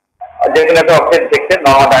 যেখানে একটা অবজেক্ট দেখতে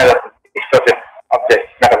নর্মাল ডিস্টরশন অবজেক্ট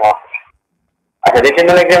মেটামরফোসিস। আচ্ছা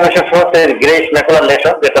রেটিনাল এক্সামিনেশন হচ্ছে গ্রেইশ ম্যাকুলার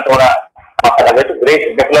লেশন, যেটা তোমরা মাথায় রাখবে। Greyish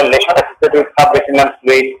macular lesson associated with সাবরেটিনাল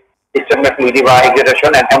fluid, disturb macular edema,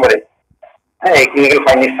 এক্সুডেশন and haemorrhage. হ্যাঁ, এই ক্লিনিক্যাল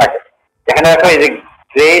ফাইন্ডিংস থাকে। এখানে দেখো এই যে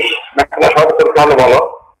গ্রেইশ ম্যাকুলার শব্দ করতে হলে বলো,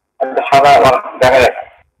 একটা সাদা দেখা যাচ্ছে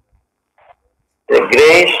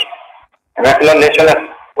গ্রেইশ ম্যাকুলার লেশন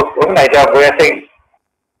না, এটা বই আছে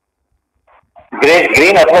গ্রেইশ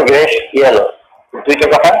গ্রিন অথবা গ্রেইশ ইয়েলো, দুইটা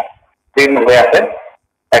কথা গ্রিন বই আছে।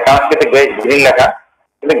 সংস্কৃতে গ্রেইশ গ্রিন লেখা,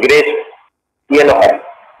 কিন্তু গ্রেইশ ইয়েলো হয়,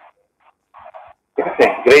 ঠিক আছে?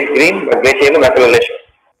 গ্রেইশ গ্রিন বা গ্রেইশ ইয়েলো ম্যাকুলার লেশন,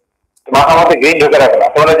 মাথা মধ্যে গ্রিন ঢুকে রাখবে না।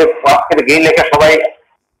 তোমরা যে সংস্কৃতে গ্রিন লেখা সবাই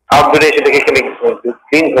আউটডোরে এসে দেখে খেলে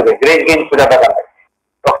গ্রিন হবে, গ্রেইশ গ্রিন খোঁজা টাকা হয়।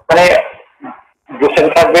 ওখানে দুশন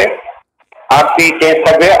থাকবে, আরপি চেঞ্জ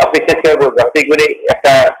থাকবে, আপনি চেঞ্জ করে বলবে আপনি এগুলি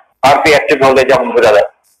একটা আরপি অ্যাক্টিভ হলে যেমন বোঝা যায়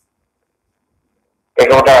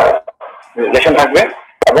এরকম একটা রিলেশন থাকবে,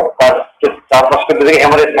 এবং তার পাশে দিকে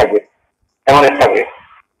হেমারেজ থাকবে, হেমারেজ থাকবে।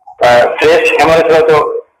 ফ্রেশ হেমারেজ হয়তো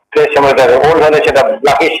ফ্রেশ হেমারেজ থাকবে, ওল্ড হলে সেটা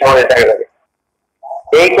ব্ল্যাকিশ হেমারেজ থাকবে।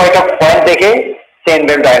 এই কয়টা পয়েন্ট দেখে চেইন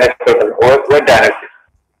ডায়াগনোসিস করে ফেলবে, ওয়েট ডায়াগনোসিস।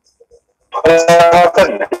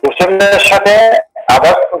 সাথে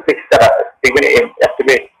আবার ফিক্সচার আছে, দেখবেন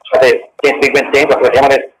সাথে দেখবেন চেঞ্জ অথবা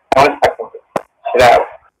হেমারেজ থাকবে, সেটা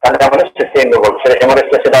কারণে আমরা চেইন বলবো। সেটা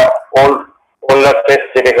হেমারেজটা সেটা ওল্ডার ফেস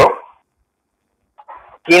যেটা হোক,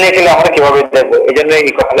 কিনে গেলে আমরা কিভাবে দেখবো, এই জন্য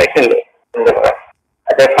এই কথাটা এখানে করা।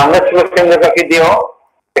 আচ্ছা ফাঙ্গাস কেন্দ্রকে দিয়েও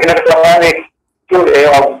এখানে একটা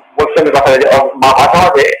বলছেন কথা মাঝে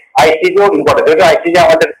মাঝে আইসিজিও ইম্পর্টেন্ট, যেহেতু আইসিজি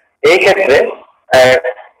আমাদের এই ক্ষেত্রে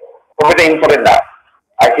খুবই ইম্পর্টেন্ট না।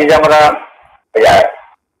 আইসিজি আমরা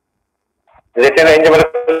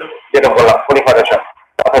যেটা বললাম পরিফারেশন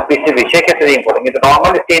অর্থাৎ পিসিবি, সেক্ষেত্রে ইম্পর্টেন্ট, কিন্তু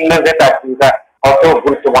নর্মালি চেইনমেন্ট যেটা অত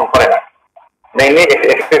গুরুত্বপূর্ণ করে না। মেইনলি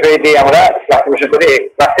এক্সপেক্ট দিয়ে আমরা ক্লাসিফিকেশন করি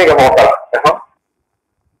ক্লাসিক এবং অকাল। এখন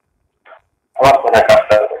আমার মনে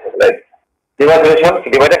কাজটা ডিভাইডেশন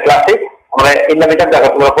ডিভাইডেড ক্লাসিক, আমরা ইন্টারমিডিয়েট দেখো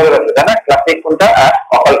তোমরা পড়ে রাখবে, তাই না? ক্লাসিক কোনটা আর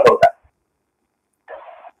অকাল কোনটা।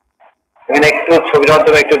 এখানে একটু ছবির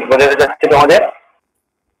মাধ্যমে একটু বোঝাতে যাচ্ছে তোমাদের,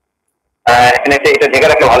 এখানে এটা দেখে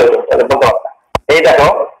রাখলে ভালো হবে, তাহলে বলতে পারবে। এই দেখো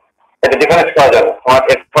এটা ডিফারেন্স করা যাবে তোমার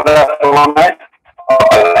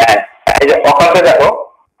এই যে অকালটা দেখো,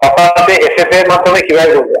 অকালতে এসএফ এর মাধ্যমে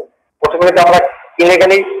কিভাবে বলবো। প্রথমে তো আমরা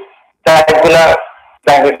ক্লিনিক্যালি টাইপগুলা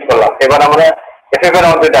ডায়াগনোস করলাম, এবার আমরা এসএফ এর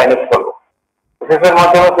মধ্যে ডায়াগনোস করবো। এসএফ এর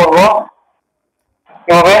মাধ্যমে করবো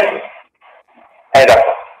কিভাবে, এই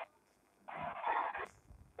দেখো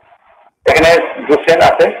এখানে দুশ্চেন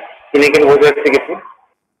আছে, ক্লিনিক্যাল বোঝা শিখেছি।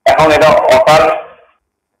 এখন এটা অকাল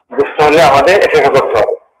বুঝতে হলে আমাদের এসএফ করতে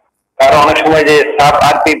হবে, কারণ অনেক সময় যে সাব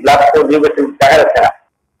আরপি ব্লাড দেখা যাচ্ছে না,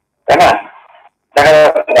 তাই না? দেখা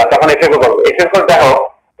যাচ্ছে না, তখন এফেক্ট করবো। এফেক্ট করে দেখো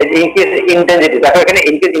এই যে ইনক্রিজ ইন্টেন্সিটি, দেখো এখানে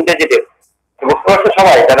ইনক্রিজ ইন্টেন্সিটি বুঝতে পারছো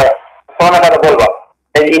সবাই, তারা তারা বলবা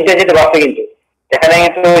এই যে ইন্টেন্সিটি বাড়ছে, কিন্তু এখানে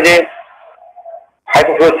কিন্তু ওই যে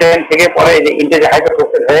হাইপোফ্লোসেন থেকে পরে এই যে ইন্টেন্সিটি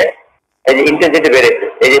হাইপোফ্লোসেন হয়ে এই যে ইন্টেন্সিটি বেড়েছে,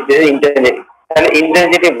 এই যে ইন্টেন্সিটি, তাহলে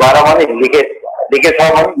ইন্টেন্সিটি বাড়া মানে লিকেজ, লিকেজ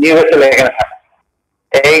হওয়া মানে নিউভেসেল এখানে থাকে।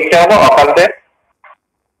 এইটা হলো অকালতে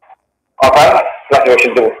অকাল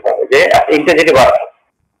ক্লাসিফিকেশন বুঝতে হবে যে ইন্টেন্সিটি বাড়ছে।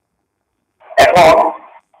 এখন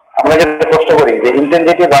আমরা যেটা প্রশ্ন করি যে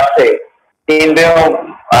ইন্টেন্সিটি বাড়ছে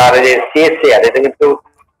আর এই যে সিএসসিআর, এটা কিন্তু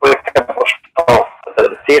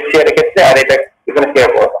সিএসসিআর এর ক্ষেত্রে আর এটা এখানে শেয়ার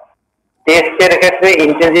করবো। সিএসসিআর এর ক্ষেত্রে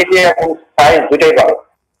ইন্টেন্সিটি এবং সাইজ দুটাই বাড়বে,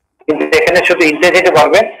 কিন্তু এখানে শুধু ইন্টেন্সিটি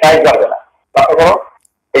বাড়বে, সাইজ বাড়বে না। লক্ষ্য করো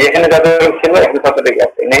এই এখানে যাদের ছিল এখানে ততটুকু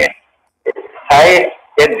আছে, সাইজ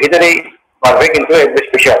এর ভিতরেই বাড়বে কিন্তু বেশ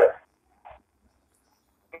বেশি হবে,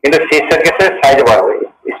 কিন্তু সিএসসিআর ক্ষেত্রে সাইজ বাড়বে।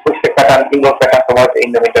 প্যাটার্ন ইনভলভ প্যাটার্ন তোমার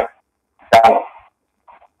ইন্ডোমিটার জানো।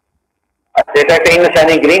 আচ্ছা এটা একটা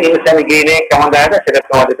ইন্ডোসাইনিক গ্রিন, ইন্ডোসাইনিক গ্রিনে কেমন দেখা যায় সেটা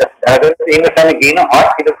তোমাদের ইন্ডোসাইনিক গ্রিন হয়,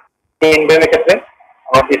 কিন্তু ইনভেমের ক্ষেত্রে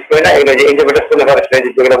আমার ইউজ করি না। এগুলো যে ইন্টারপ্রেটার করলে পারে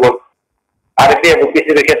যেগুলো বল আরপি এবং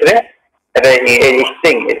পিসিবির ক্ষেত্রে এটা এই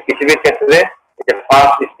স্ট্রিং, পিসিবির ক্ষেত্রে যে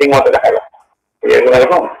ফার্স্ট স্ট্রিং মতো দেখা যায়, এরকম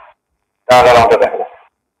এরকম তাহলে মতো দেখা যায়।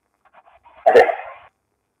 আচ্ছা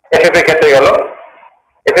এফএফ এর ক্ষেত্রে গেল,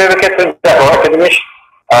 এফএফ এর ক্ষেত্রে দেখো একটা জিনিস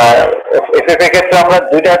এফএফ এর ক্ষেত্রে আমরা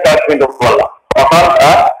দুইটা টাইপ কিন্তু বললাম, অকাল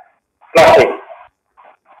আর প্লাস্টিক।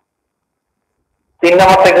 3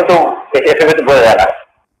 নাম্বারটা কিন্তু এফএফ এ বোঝা যায় না।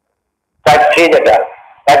 টাইপ 3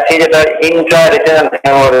 যেটা ইন্ট্রা রেটিনাল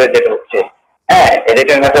হেমোরেজ যেটা হচ্ছে, হ্যাঁ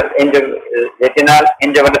রেটিনাল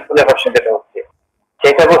এনজাইমেটাস ফুলেফাকশন যেটা হচ্ছে,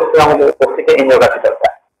 সেটা হচ্ছে আমাদের অস্থিতে এনজিওগ্রাফি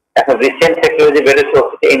দরকার। এখন রিসেন্ট টেকনোলজি বেড়েছে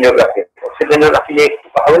অস্থিতে এনজিওগ্রাফি। অস্থিতে এনজিওগ্রাফি নিয়ে একটু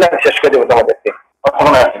কথা বলে আমি শেষ করে দেবো তোমাদেরকে, কথা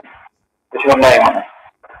মনে আছে? বেশিক্ষণ নাই মানে।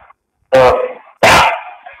 তো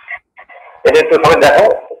এটা একটু সবাই দেখো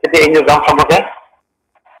অস্থিতে এনজিওগ্রাম সম্পর্কে।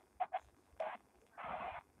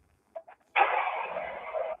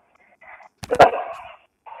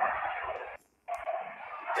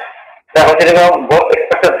 both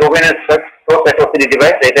expected domain and source OCD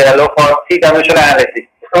device. It allow for 3-dimensional analysis.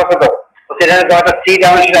 So, OCD got a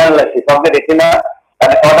 3-dimensional analysis of the retina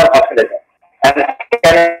and corner vasculature, and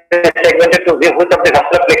can be segmented to view which of the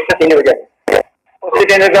vascular plexus individually. OCD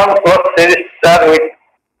diagram source register with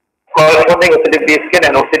corresponding OCD scan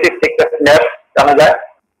and OCD thickness nerve. Another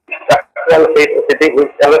structural phase OCD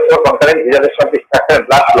which allows for concurrent visualization of the structural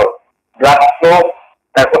blood flow. Blood flow,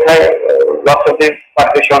 কোথায় loss of the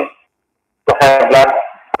perfusion, কোথায় blood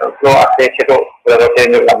flow আছে সেটাও বোঝা যাচ্ছে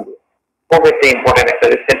angiogram দিয়ে। খুব একটি important একটা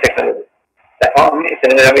রিসেন্ট টেকনোলজি। এখন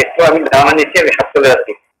আমি ধারণা নিচ্ছি, আমি সব চলে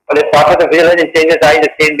যাচ্ছি। ফলে পারফেক্ট ভিজুয়ালাইজিং চেঞ্জেস আই যে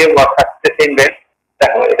চেঞ্জ বেভ বা সাকসেস চেঞ্জ বেভ।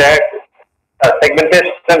 দেখো এটা সেগমেন্টেশন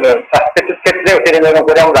সাকসেসের ক্ষেত্রে এনজিওগ্রাম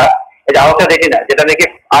করে আমরা এই যে আউটার রেটিনা যেটা নাকি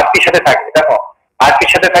আরপির সাথে থাকে, দেখো আরপির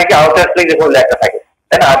সাথে থাকে আউটার স্লিং বলে একটা থাকে,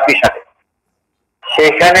 তাই না? আরপির সাথে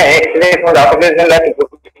সেখানে এক্সরে কোনো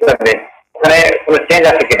ওখানে কোনো চেঞ্জ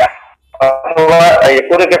আছে কিনা, অথবা এই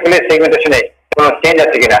পুরো ক্যাপিলারি সেগমেন্টেশনে কোনো চেঞ্জ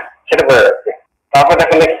আছে কিনা সেটা বোঝা যাচ্ছে। তারপর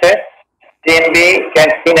দেখা যাচ্ছে CNV can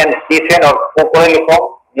seen and C-fan or co-correliform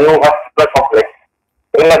neovascular complex।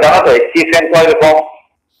 এগুলো জানো তো, C-fan correliform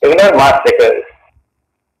এগুলোর মাছ দেখে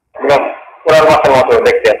এগুলো কোরাল মাছের মতো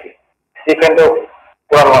দেখতে আছি। C-fan তো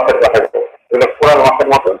কোরাল মাছের কথা, এগুলো কোরাল মাছের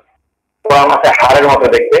মতো, কোরাল মাছের হাড়ের মতো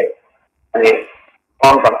দেখতে, মানে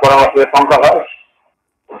কোরাল মাছের সংখ্যা হয়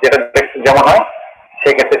যেটা দেখতে যেমন হয়,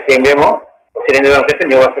 সেক্ষেত্রে সিএনডিএম ও সিএনডিএম ক্ষেত্রে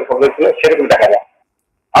নিউভাস্কুলার কমপ্লেক্স গুলো সেরকম দেখা যায়।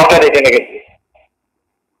 আউটার রেটিনা ক্ষেত্রে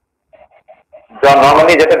যা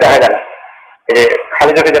নর্মালি যেটা দেখা যায়, এই যে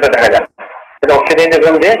খালি চোখে যেটা দেখা যায় সেটা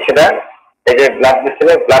অক্সিডেন্টিজম দিয়ে সেটা এই যে ব্লাড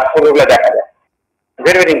ভেসেলে ব্লাড ফ্লো গুলো দেখা যায়।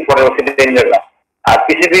 Very very important অক্সিডেন্টিজম। আর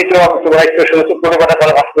পিসিবি তো তোমরা একটু শুনেছো পরিমাণটা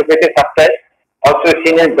করে vascularity subtype also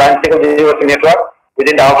seen in branching of the neuronal network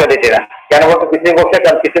within the outer retina. কেন বলতো পিসিবি বলছে?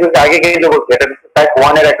 কারণ পিসিবিতে আগে কিন্তু বলছে এটা টাইপ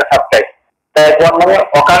 1 এর একটা সাবটাইপ। টাইপ 1 মানে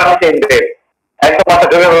অকাল সেন্ডেড, একদম মাথা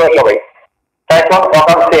ঢুকে গেল সবাই। টাইপ 1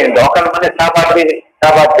 অকাল সেন্ড, অকাল মানে সাব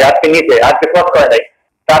আরপি নিচে, আরপি ক্রস করে নাই,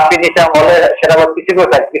 আরপি নিচে হলে সেটা আবার পিসিবিও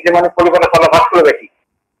থাকে। পিসিবি মানে পরিমাণে ফলা ভাস্কুলারিটি,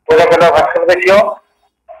 পরিমাণে ভাস্কুলারিটিও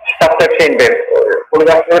সাবটাইপ সেন্ডেড,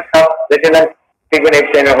 পরিমাণে সাব রেটিনাল পিগমেন্ট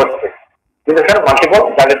এক্সটেনশন হচ্ছে, কিন্তু স্যার মাল্টিপল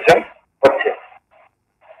ডাইলেশন হচ্ছে,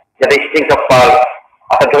 যেটা স্ট্রিংস অফ পাল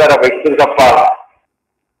আচ্ছা ঢোকা রাখবে। স্ট্রিংস অফ পাল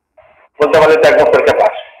বলতে পারলে তো একদম পরীক্ষা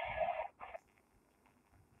পাস।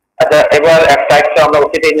 আচ্ছা, এবার এক টাইপটা আমরা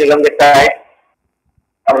ওসিটি ইঞ্জিওগ্রাম যে টাইপ,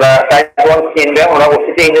 আমরা টাইপ 1 সিএনভি আমরা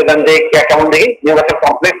ওসিটি ইঞ্জিওগ্রাম যে কেমন দেখি, neovascular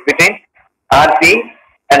complex between RP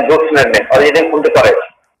and ব্রুক্সনাল net original কোনটা করে,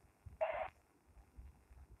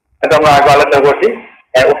 এটা আমরা আগে আলোচনা করছি।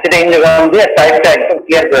 ওসিটি ইঞ্জিওগ্রাম দিয়ে টাইপটা একদম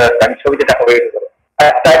ক্লিয়ার করে রাখতে আমি ছবিতে দেখা হয়ে গেছে।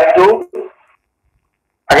 আর টাইপ 2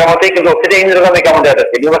 আগের মতোই, কিন্তু ওসিটি ইঞ্জিওগ্রামে কেমন দেখা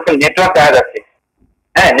যাচ্ছে, নিউভাস্কুলার নেটওয়ার্ক দেখা যাচ্ছে।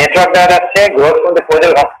 হ্যাঁ, নেটওয়ার্ক দেখা যাচ্ছে, growth from the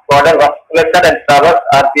কোয়াড্রাল vascular and traverse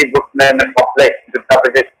RP ব্রুক্সনাল complex two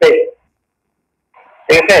surface space.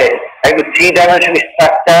 ঠিক আছে, একদম 3-ডাইমেনশন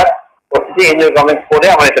স্ট্রাকচার ওসিটি ইঞ্জিওগ্রামে করে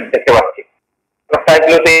আমরা এটা দেখতে পাচ্ছি।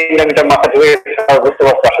 টাইপগুলোতে ইঞ্জিওগ্রামটা মাথা ঢুকে বুঝতে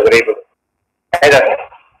পারছো আশা করি। এইগুলো এই দেখো,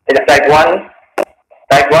 এই যে টাইপ 1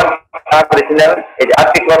 সাব রেটিনাল, এই যে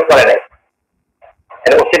আরপি ক্রস করে নাই,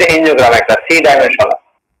 এটা ওসিটি ইঞ্জিওগ্রাম একটা 3-ডাইমেনশন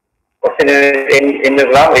ওসিটি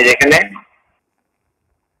ইঞ্জিওগ্রাম। এই যেখানে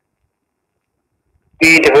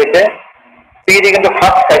পিড হয়েছে, পিড কিন্তু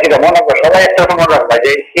ফার্স্ট ক্রাইটেরিয়া মনে রাখবে, সবাই একটা রকম মনে রাখবে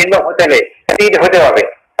যে সিএনভি হতে নেই, পিড হতে হবে।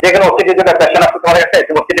 যেখানে ওসিটি যেটা প্যাশন আছে তোমার একটা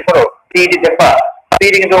ওসিটি করো, পিড দেখবা,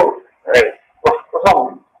 পিড কিন্তু প্রথম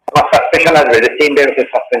সাসপেনশন আসবে যে সিএনভি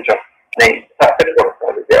সাসপেনশন নেই, সাসপেক্ট করতে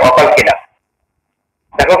হবে যে অকাল কিনা।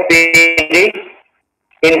 দেখো পিডি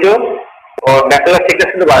কিন্তু ও ম্যাকুলার থিকনেস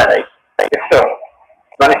কিন্তু বাড়ে নাই, দেখছো,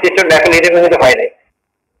 মানে সিস্টেম ম্যাকুলার এরিয়া কিন্তু হয় নাই,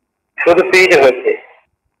 শুধু পিড হয়েছে,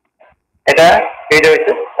 এটা পেজ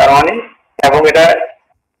হয়েছে তার মানে, এবং এটা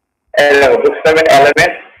বুকস্টামেন্ট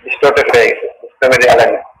এলিমেন্ট ডিস্টর্টেড হয়ে গেছে, বুকস্টামেন্ট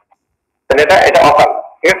এলিমেন্ট, তাহলে এটা অকাল।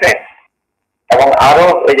 ঠিক আছে, এবং আরো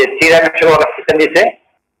এই যে 3-ডাইমেনশন সিস্টেম দিয়েছে,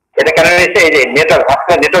 এটা কেন নিয়েছে, এই যে নেটওয়ার্ক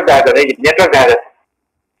ভাস্কুলার নেটওয়ার্ক দেখা যাচ্ছে, এই যে নেটওয়ার্ক দেখা যাচ্ছে,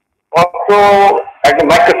 কত একদম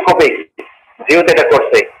মাইক্রোস্কোপিক ভিউতে এটা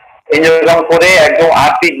করছে। এনজিওগ্রাম করে একদম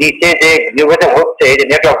আরটির নিচে যে নিউভেটা হচ্ছে, এই যে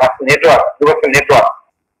নেটওয়ার্ক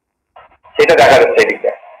সেটা দেখা যাচ্ছে এদিকে।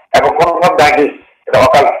 এখন কোন ডায়াগনোস এটা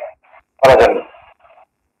অকাল করা যাবে না।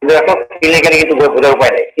 কিন্তু এখন ক্লিনিক্যালি কিন্তু বোঝার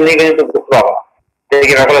উপায় নেই, ক্লিনিক্যালি কিন্তু বুঝতে হবে না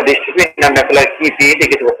ম্যাকুলার ডিস্ট্রফি না ম্যাকুলার কি পিইডি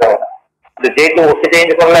কিছু করতে হবে না। যেহেতু ওষুধ চেঞ্জ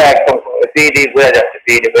করলে একদম পিইডি বোঝা যাচ্ছে,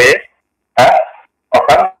 পিইডি হয়ে হ্যাঁ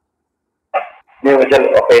অকাল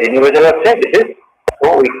নিউভেজাল হচ্ছে this is so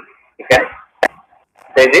weak you can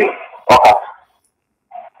say this অকাল।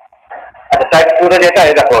 আচ্ছা টাইপ 2 যেটা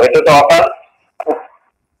এই দেখো এটা তো অকাল,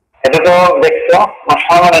 এটা তো দেখছো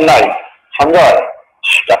সামনে নাই সঞ্জয়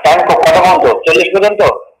টাইম কত পর্যন্ত 40 পর্যন্ত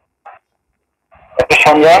একটা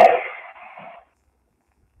সঞ্জয়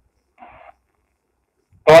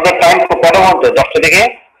তোমাদের টাইম কত পর্যন্ত 10টা থেকে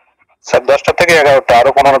স্যার 10টা থেকে 11টা, আরো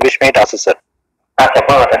 15-20 মিনিট আছে স্যার। আচ্ছা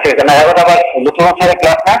 15টা ঠিক আছে না 11টা আবার নতুন স্যারের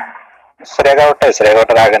ক্লাস না স্যার 11টায় স্যার,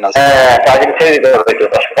 11টার আগে না স্যার। হ্যাঁ কাজে ছেড়ে দিতে হবে একটু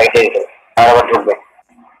 10টা থেকে ছেড়ে দিতে হবে আর আবার ঢুকবে।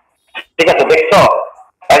 ঠিক আছে দেখছো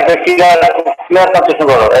একদম ক্লিয়ার কনসেপ্ট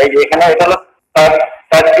করো। এই যে এখানে এটা হলো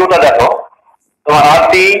তার কিউটা দেখো তোমার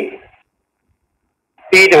আরটি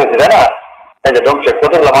পিইডি হচ্ছে তাই না, এই যে ডোমসে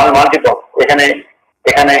কত মাল্টিপল এখানে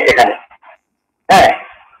এখানে এখানে হ্যাঁ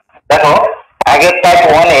দেখো আগের টাইপ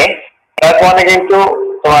ওয়ানে কিন্তু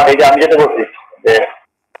তোমার এই যে আমি যেটা বলছি যে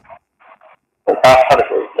তার সাথে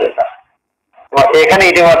তোমার এখানে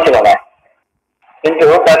ইডিমার ছিল না, কিন্তু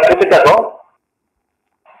তার ক্ষেত্রে দেখো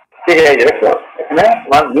ঠিক আছে দেখো এখানে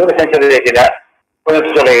তোমার নিউ সেঞ্চুরি রেটিনা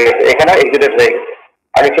চলে গেছে, এখানে এক্সিডেন্ট হয়ে গেছে।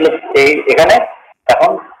 আগে ছিল এই এখানে,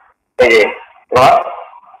 এখন এই যে তোমার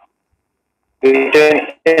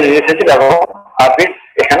দেখো হার্টবিট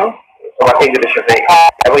এখানেও তোমার এক্সিডেন্ট হয়ে গেছে।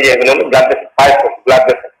 এবং এগুলো হলো ব্লাড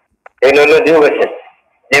ভেসেল এগুলো হলো নিউ ভেসেল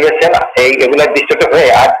এগুলো ডিস্ট্রাক্ট হয়ে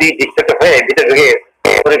আরটি ডিস্ট্রাক্ট হয়ে ভিতরে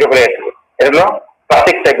ঢুকে পড়ে আসবে। এটা হলো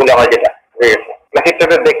প্লাস্টিক টাইপগুলো আমার যেটা হয়ে গেছে। প্লাস্টিক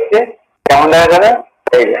টাইপের দেখতে কেমন দেখা যাবে,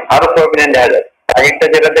 এই যে আরো প্রভিডেন্ট দেখা যাবে। আগেরটা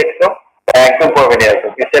যেটা দেখছো একদম প্রভিডেন্ট আছে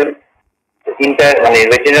ভেসেল ইন্টার মানে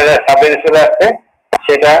রেটিনাল সাবরেটিনা চলে আসছে,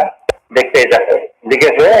 সেটা দেখতে যাচ্ছে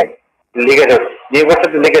লিকেজ হয়ে লিকেজ হচ্ছে। নিউ ভেসেল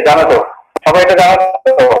লিকেজ জানো তো, সবাই এটা জানো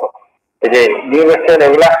তো, এই যে নিউ ভেসেল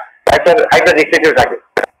এগুলা হাইপার রিফ্লেক্টিভ থাকে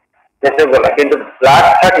কিন্তু ব্লাড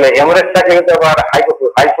থাকলে হেমোরেজ থাকলে কিন্তু আবার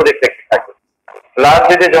হাইপো রিফ্লেক্টিভ থাকে। ব্লাড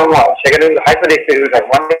যদি জন্ম হয় সেখানে কিন্তু হাইপো রিফ্লেক্টিভ থাকে,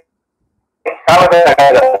 মানে দেখা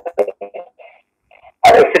যাচ্ছে।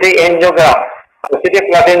 আর OCT angiogram OCT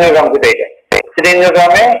plus angiogram যেটা এটা ওসিটি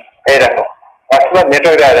এনজিওগ্রামে এই দেখো অক্সফোর্ড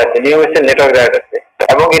নেটওয়ার্ক দেখা যাচ্ছে, নিউ ভেসেল নেটওয়ার্ক দেখা যাচ্ছে।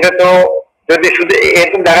 এবং এটা তো যদি শুধু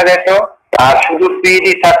এরকম দেখা যেত আর শুধু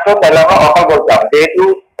পিইডি থাকতো তাহলে আমরা অকাল বলতাম, যেহেতু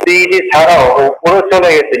পিইডি ছাড়াও উপরে চলে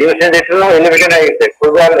গেছে নিউ ভেসেল এলিভেশন হয়ে গেছে,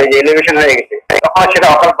 ফুলবাল এই যে এলিভেশন হয়ে গেছে, তখন সেটা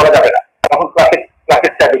অকাল বলা যাবে না, তখন ক্লাসিক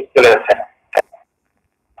স্ট্যাটিক চলে যাচ্ছে না।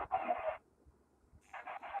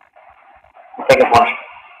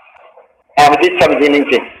 হ্যাঁ আমি দিচ্ছি, আমি দিয়ে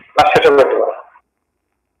নিচ্ছি ক্লাস শেষ হয়ে যেতে পারে।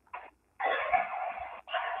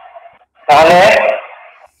 তাহলে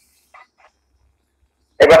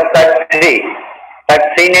এবার টাইপ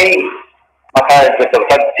 3 নেই মাথায়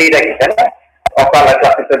টাইপ 3 রাখি তাই না, অকাল আছে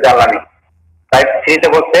আপনি তো জানলামই। টাইপ 3 তে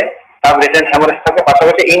বলতে সাব রেটিনাল হ্যামারেজ থাকবে,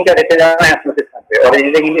 পাশাপাশি ইন্টার রেটিনাল হ্যামারেজ থাকবে।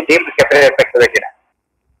 অরিজিনালি কিন্তু ডিপ ক্যাপিলারি এফেক্ট রেটিনা,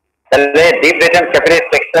 তাহলে ডিপ রেটিনাল ক্যাপিলারি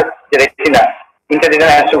এফেক্ট যে রেটিনা ইন্টার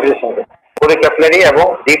রেটিনাল হ্যামারেজ হবে পুরো ক্যাপিলারি এবং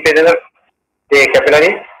ডিপ রেটিনাল যে ক্যাপিলারি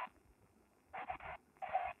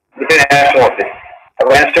ভিতরে হ্যামারেজ হবে।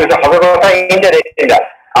 এবং হ্যামারেজ হবে কথা ইন্টার রেটিনাল,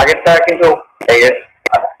 আগেরটা কিন্তু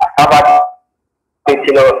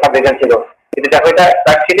ছিল সাব রেটিনাল ছিল, কিন্তু দেখো এটা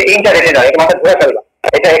তার ছিল ইন্টার রেটিনাল, এটা মাথায় ধরে ফেলবা।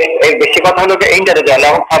 এটা বেশি কথা হলো যে ইন্টার রেটিনাল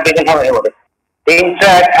এবং সাব রেটিনাল হ্যামারেজ হবে,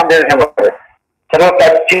 ইন্ট্রা সাব রেটিনাল হ্যামারেজ হবে। সেটা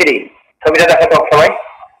টাইপ 3 ছবিটা দেখো তো সবাই।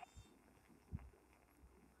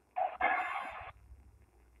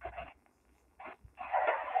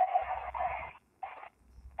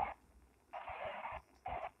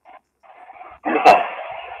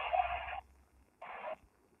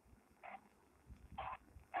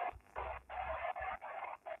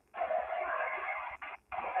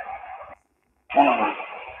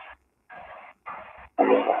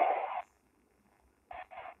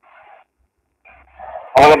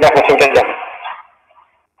 আমাদের দেখো ছবিটা দেখো,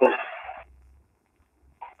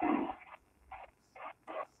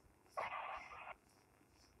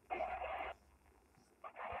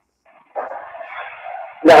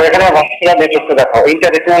 দেখো এখানে ভাস্কুলার নেটওয়ার্কটা দেখো।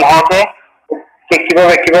 ইন্টার রেটিনাল হওয়াতে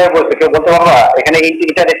কিভাবে কিভাবে বলছে কেউ বলতে পারবা? এখানে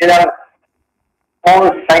ইন্টার রেটিনাল কোন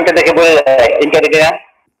সাইনটা দেখে বোঝা যায় ইন্টার রেটিনাল?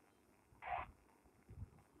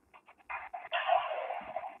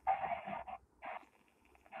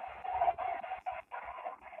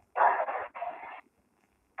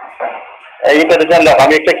 ইন্টার রেটিনাল দেখো,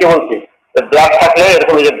 আমি একটা কি বলছি ব্লাড থাকলে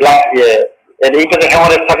এরকম যে ব্লাড এইটাতে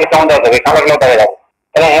হেমোরেজ থাকলে কেমন দেখা যাবে, কালার গুলো দেখা যাবে,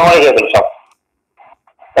 এটা হেমোরেজ এগুলো সব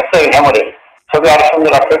দেখছো, হেমোরেজ ছবি আরো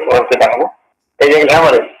সুন্দর আছে, ওকে দেখাবো। এই যে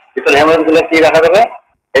হেমোরেজ, ভিতরে হেমোরেজ গুলো কি দেখা যাবে,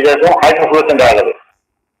 এই যে এরকম হাইড্রোফ্লোরেসেন্ট দেখা যাবে।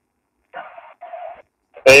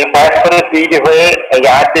 এই ফাইট করে পিডি হয়ে এই যে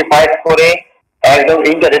আরটি ফাইট করে একদম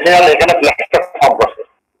ইন্টাররেটিনাল এখানে প্লেক্সটা ফর্ম করছে,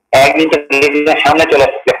 এক ইন্টাররেটিনাল সামনে চলে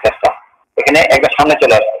আসছে, প্লেক্সটা এখানে একদম সামনে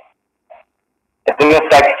চলে আসছে। তুমি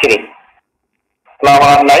ট্যাগ ছিলি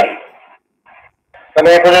আমার নাই, তাহলে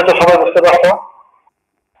এই পর্যন্ত সবাই বুঝতে পারছো?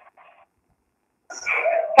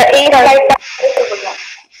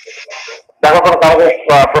 দেখো কোনো কারো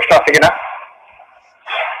প্রশ্ন আছে কিনা?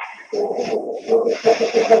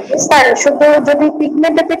 স্যার শুধু যদি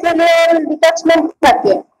পিগমেন্ট এপিথেলিয়াল ডিটাচমেন্ট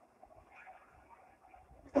থাকে,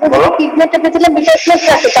 পিগমেন্ট এপিথেলিয়াল ডিটাচমেন্ট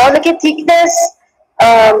থাকে তাহলে কি থিকনেস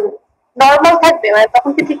নরমাল থাকবে, মানে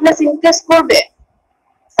তখন কি থিকনেস ইনক্রিজ করবে?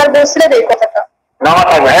 স্যার বলছিলেন এই কথাটা। নরমাল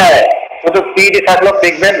থাকবে, হ্যাঁ, শুধু পিডি থাকলেও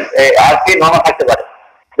পিগমেন্ট আর কি নরমাল থাকতে পারে।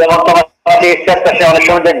 যেমন তোমার অনেক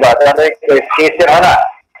সময় দেখবা তাদের সিএসের হয় না,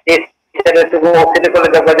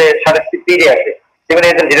 দেখবা যে সাথে পিডি আছে, সেখানে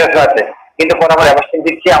এদের ডিরেক্ট আছে, কিন্তু পরে আমরা অ্যাভাসিন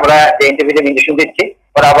দিচ্ছি, আমরা যে ইন্টারভিউ ইঞ্জেকশন দিচ্ছি,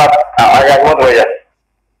 পরে আবার একমত হয়ে যাচ্ছে।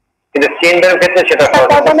 কিন্তু সিএনভির ক্ষেত্রে সেটা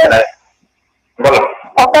বলো।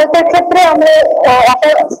 অকাল্টের ক্ষেত্রে আমরা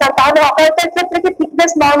তাহলে অকাল্টের ক্ষেত্রে কি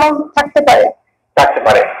থিকনেস নরমাল থাকতে পারে? থাকতে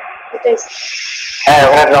পারে, হ্যাঁ,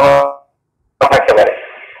 ওরা থাকতে পারে,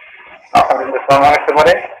 থাকতে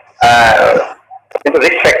পারে, কিন্তু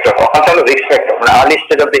রিস্ক ফ্যাক্টর, ওখানটা হলো রিস্ক ফ্যাক্টর, মানে আর্লি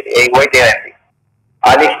স্টেজ অফ এই ওয়েট এআরএমডি,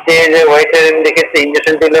 আর্লি স্টেজে ওয়েট এআরএমডি ক্ষেত্রে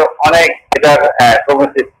ইনজেকশন দিলে অনেক এটার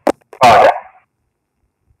প্রগনোসিস পাওয়া যায়।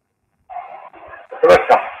 বুঝতে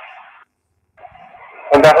পারছো?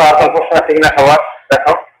 দেখো আর কোনো প্রশ্ন আছে কিনা সবার,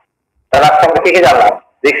 দেখো তাহলে আজকে আমরা কি কি জানলাম,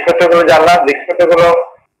 রিস্ক ফ্যাক্টর গুলো জানলাম। রিস্ক ফ্যাক্টর গুলো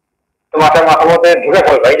তোমাদের মাথার মধ্যে ঢুকে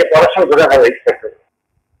পড়বে, এই যে পড়াশোনা ঢুকে পড়বে রিস্ক ফ্যাক্টর,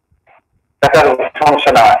 দেখার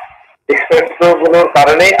সমস্যা না হয়। রিস্ক ফ্যাক্টর গুলোর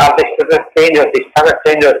কারণেই আর্টিস্টের চেঞ্জ হচ্ছে, স্ট্রাকচার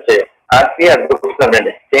চেঞ্জ হচ্ছে, আর কি আর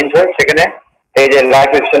চেঞ্জ হয়, সেখানে এই যে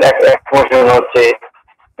লাইফ এক্সপোজার হচ্ছে,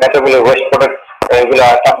 মেটাবলিক ওয়েস্ট প্রোডাক্ট এগুলো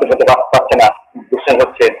চাকরি করতে পারছে না, ডিসেন্ট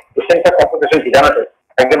হচ্ছে। ডিসেন্টটার কম্পোজিশন কি জানো তো?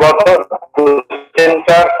 একদম বলতো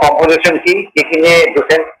ডিসেন্টটার কম্পোজিশন কি, কি কি নিয়ে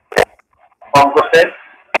ডিসেন্ট ফর্ম করছে,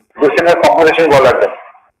 ডিসেন্টের কম্পোজিশন বলা যায়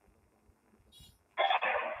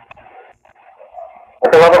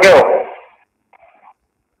ওটা বলবো কেউ?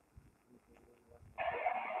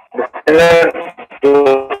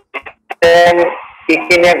 কি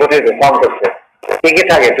কি নিয়ে গঠিত ফর্ম করছে, কি কি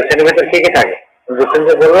থাকে ডিসেন্টের ভিতরে, কি কি থাকে?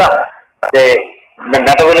 ডিসেন্টে বললাম যে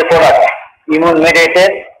metabolic product, immune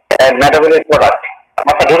mediated metabolic product,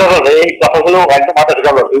 মাথা ঢুকে বলবে এই কথাগুলো একদম মাথা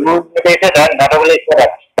ঢুকে বলবে, immune mediated and metabolic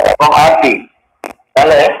product এবং আর কি,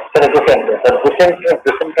 তাহলে সেটা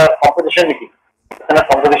ডিসেন্টার কম্পোজিশন কি, এখানে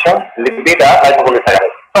কম্পোজিশন লিপিডটা লাইপোপলিক থাকে,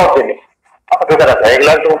 সব জিনিস মাথা ঢুকে রাখে,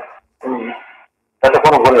 এগুলো একটু তাতে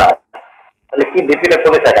কোনো ভুল না। তাহলে কি লিপিডে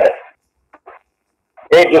পড়ে থাকে,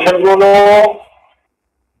 এই দূষণগুলো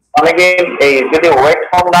অনেকে এই যদি ওয়েট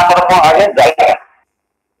ফর্ম না করার পর আগে যায়,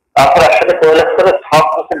 তারপর একসাথে কোয়েলেট করে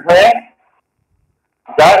 6% হয়ে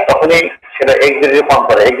যায়, তখনই সেটা এক্সিডেট ফর্ম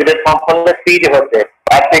করে। এক্সিডেট ফর্ম করলে পিডি হচ্ছে,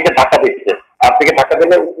 আর থেকে ধাক্কা দিচ্ছে, আর থেকে ধাক্কা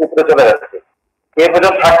দিলে উপরে চলে যাচ্ছে। এই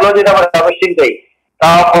পর্যন্ত থাকলেও যদি আমরা অবশ্যই দেই,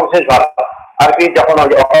 তাও প্রসেস ভালো। আর কি যখন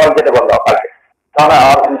ওই অকাল যেটা বললো অকালকে, তখন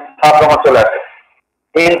আর সাত জমা চলে আসে,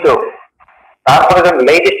 কিন্তু তারপরে যখন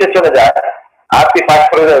লেট স্টেজ চলে যায়, আর কি পাস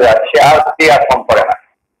করে যায়, সে আর কি আর ফর্ম করে না,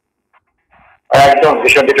 একদম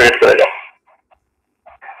ভীষণ ডিটোরেট করে যায়।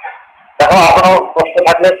 এখন এখনো প্রশ্ন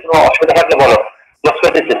থাকলে, কোনো অসুবিধা থাকলে বলো, ক্লোজ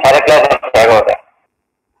করে দিচ্ছি, 11:30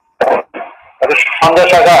 সঞ্জয়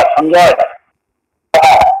সরকার, সঞ্জয়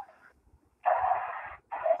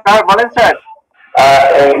স্যার বলেন স্যার।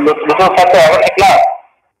 নতুন ছাত্র এখন ক্লাস,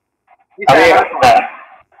 আমি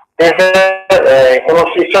কোন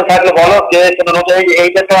সিস্টেম থাকলে বলো, যে কোনো নতুন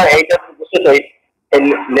এইটা বুঝতে চাই,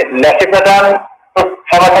 লেসি প্যাটার্ন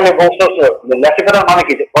সবাই খালি বলছো, লেসি প্যাটার্ন মানে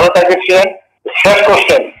কি বলো, তার শেষ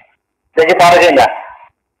কোশ্চেন দেখি পারে যে না,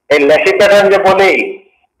 এই লেসি প্যাটার্ন যে বলি,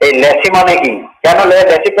 এই লেসি মানে কি, কেন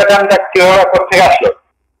লেসি প্যাটার্নটা কিভাবে করতে আসলো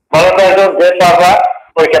বলো তো, একজন যে পারবা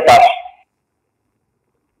পরীক্ষা পাস,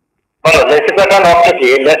 বলো লেসি প্যাটার্ন অর্থ কি,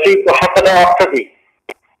 এই লেসি শব্দটার অর্থ কি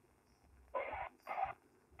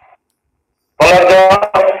বলো?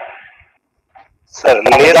 স্যার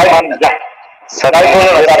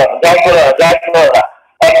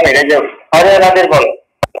হরিয়ানাদের বলো,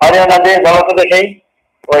 হরিয়ানাদের বলো তো দেখেই,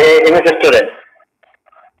 ওই এমএস স্টুডেন্ট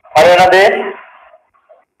হরিয়ানাদের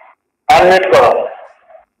আনমিউট করো।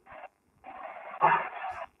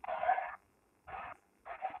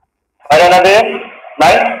 হরিয়ানাদের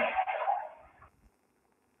নাই,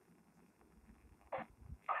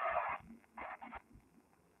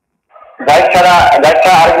 গাইড ছাড়া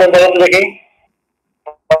আরেকজন বলুন দেখি।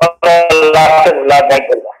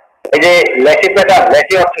 এই যে ল্যাসি প্যাটার্ন,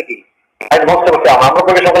 ল্যাসি অর্থ কি? আজ মুক্ত করতে আমরা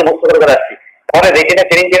করে সকল মুক্ত করে আসছি, পরে রেটিনা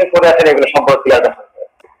ট্রেনিং করে আছেন, এগুলো সম্পর্কে ক্লিয়ার আছে।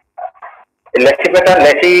 ল্যাসি প্যাটার্ন,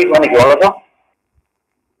 ল্যাসি মানে কি বলো তো?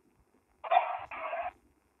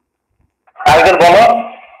 আরেকজন বলো।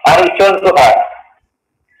 আর উচ্চারণ কোথায়?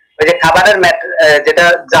 ওই যে খাবারের যেটা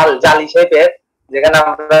জালি শেপের, যেখানে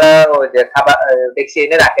আমরা ওই যে খাবার দেখছি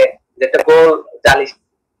এনে রাখে, যেটা গোল জালি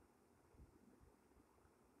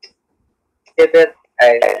শেপের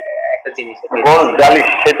একটা জিনিস। গোল জালি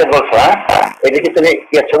শেপের বলছো? হ্যাঁ, এই দেখি তুমি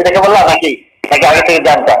ছবি দেখে বললা নাকি নাকি আগে থেকে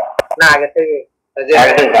জানতা? না, আগে থেকে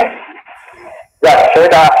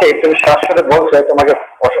সেটা আছে, তুমি সরাসরি বলছো, তোমাকে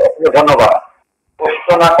অসংখ্য ধন্যবাদ। প্রশ্ন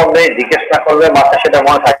না করলে, জিজ্ঞেস না করলে মাথা সেটা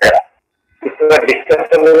মনে থাকে না, ডিসকাস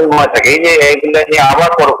করলে মনে থাকে। এই যে এইগুলো নিয়ে আবার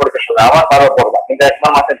পড়ো, শোনা আবার আরো পড়বা, কিন্তু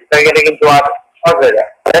একবার মাথায় ঢুকে গেলে কিন্তু আর সহজ হয়ে যায়,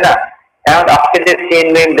 তাই না? এখন আজকে যে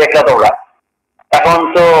সিএনভি দেখলা তোমরা, এখন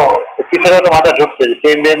তো পিছনে তো মাথা ঢুকছে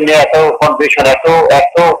সিএনভি নিয়ে এত কনফিউশন,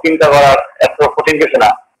 এত চিন্তা করার, এত কঠিন কিছু না।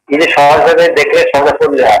 এই যে সহজভাবে দেখলে সহজে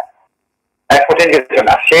পড়ে যায়, কঠিন কিছু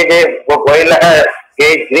না। সেই যে বইয়ের লেখা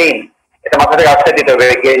গেজ গ্রিন, এটা মাথা থেকে আটকে দিতে হবে।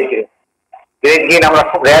 গেজ গ্রিন, গ্রেড গ্রিন আমরা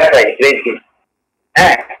খুব রেয়ার পাই, গ্রেড গ্রিন।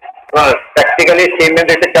 হ্যাঁ, প্র্যাকটিক্যালি সিএনভি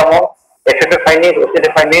দেখতে কেমন, এফএফএ ফাইনিস, ওসিডি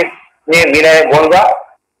ফাইনিস নিয়ে মিলায় বলবা,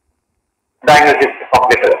 ডায়াগনোসিস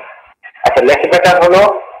কমপ্লিট হবে। আচ্ছা, লেখি প্যাটার্ন হলো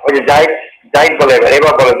ওই যে জাইড বলে,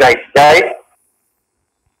 এবার বলো জাইড।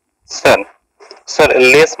 স্যার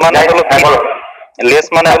লেস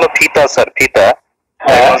মানে হলো ফিতা স্যার, ফিতা।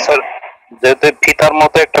 স্যার যেহেতু ফিতার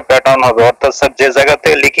মতো একটা প্যাটার্ন হবে, অর্থাৎ স্যার যে জায়গাতে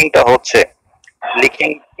লিকিংটা হচ্ছে, লিকিং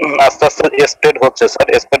আস্তে আস্তে স্প্রেড হচ্ছে স্যার,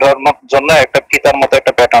 স্প্রেড হওয়ার জন্য একটা ফিতার মতো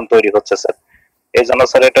একটা প্যাটার্ন তৈরি হচ্ছে স্যার, এই জন্য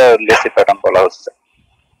স্যার এটা লেসি প্যাটার্ন বলা হচ্ছে।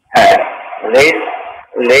 হ্যাঁ,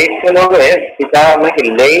 লেস হলো ফিতা মানে কি?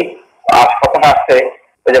 লেস কখন আসছে,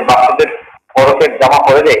 ওই যে বাচ্চাদের ফরকের জামা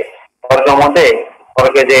পরে দেয়, ফরকের মধ্যে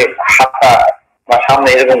ফরকে যে হাতটা বা সামনে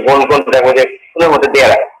এরকম গোল গোল দেখো যে ফুলের মধ্যে দেওয়া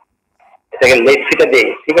রাখে, এটাকে লেস ফিতা দিয়ে,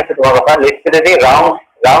 ঠিক আছে তোমার কথা, লেস ফিতা দিয়ে রাউন্ড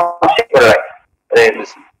শেপ করে রাখে,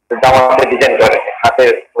 জামাতে ডিজাইন করে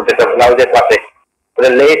হাতের মধ্যে, ব্লাউজের পাশে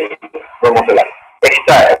লেস মতো লাগে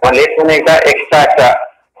এক্সট্রা, মানে লেস মানে এটা এক্সট্রা একটা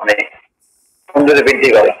মানে সৌন্দর্য বৃদ্ধি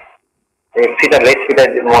করে ফিতা, লেস ফিতা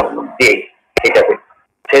দিয়ে এটাকে,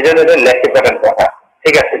 সেই জন্য লেসি প্যাটার্ন কথা।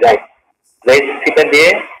 ঠিক আছে, যাই লেস ফিতা দিয়ে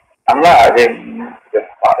আমরা যে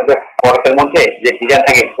ফরকের মধ্যে যে ডিজাইন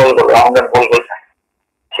থাকে গোল গোল, রাউন্ডের গোল গোল থাকে,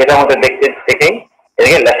 সেটার মধ্যে দেখতে দেখেই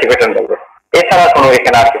এটাকে লেসি প্যাটার্ন বলবো। এছাড়া কোনো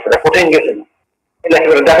এখানে আর কিছু কঠিন কিছু না।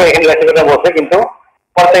 দেখো এখানে লেসি প্যাটার্ন বলছে, কিন্তু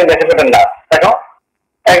পরে লেসি প্যাটার্ন না, দেখো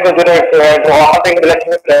একদম দুটো লেসি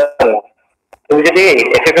প্যাটার্ন। তুমি যদি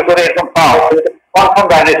এফএফএ করে এরকম পাও, তুমি কনফার্ম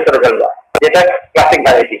ডায়াগনোস করে ফেলবা, যেটা ক্লাসিক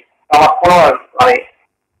ডায়াবেটিস। আমার কোনো মানে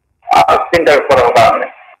চিন্তা করার কারণ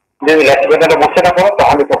নেই। যদি লেসি প্যাটার্নটা বুঝতে না পারো,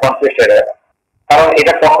 তখন একটু কনফিউজ হয়ে যাবে, কারণ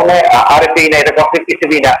এটা কখনো আরপি না, এটা কখনো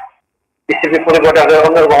পিসিবি না। পিসিবি পরিবর্তন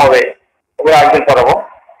অন্যরকম হবে, ওগুলো একদিন করাবো।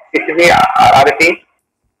 পিসিবি আরপি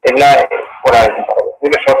এগুলা ওরা একদিন করাবো,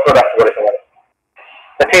 এগুলো শর্ত রাখতে পারে সবাই।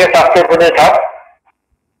 ঠিক আছে, আজকে পর্যন্ত থাক,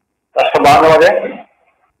 4:52 বাজে।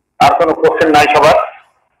 আর কোনো কোশ্চেন নাই সবার?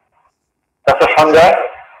 ডক্টর সঞ্জয়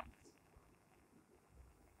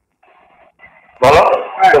বলো,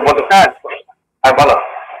 আর বলো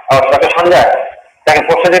ডক্টর সঞ্জয়, দেখেন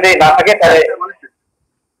প্রশ্ন যদি না থাকে, তাহলে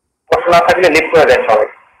প্রশ্ন না থাকলে লিভ করে দেন সবাই,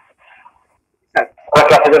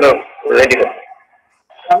 ক্লাসের জন্য রেডি করতে।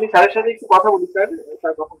 আমি স্যারের সাথে একটু কথা বলি স্যার,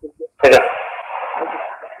 কখন ঠিক আছে,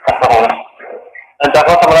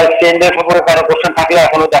 দেখো তোমরা চেঞ্জের উপরে কারো কোশ্চেন থাকলে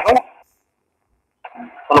এখনো দেখো,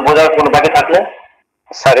 কোনো বোঝার কোনো বাকি থাকলে।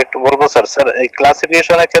 স্যার একটু বলবো স্যার, এই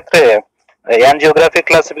ক্লাসিফিকেশনের ক্ষেত্রে অ্যানজিওগ্রাফিক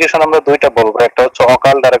ক্লাসিফিকেশন আমরা দুইটা বলবো, একটা হচ্ছে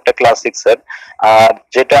অকাল্ট আর একটা ক্লাসিক স্যার। আর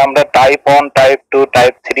যেটা আমরা টাইপ 1, টাইপ 2,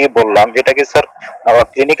 টাইপ 3 বললাম, যেটা কি স্যার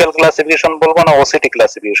ক্লিনিক্যাল ক্লাসিফিকেশন বলবো না ওসিটি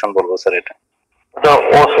ক্লাসিফিকেশন বলবো স্যার? এটা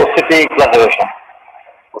OCT classification,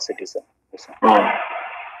 OCT sir.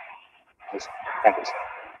 Thank you sir.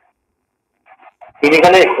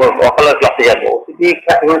 Clinically অকালার ক্লাসে যাবো, ওসিটি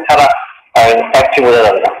ক্লাসিফিকেশন ছাড়া টাইপ বোঝা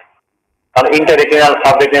যাবে না, কারণ ইন্টাররেটিনাল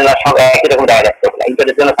সাবরেটিনাল সব একই রকম ডায়াগ্রাম করবে।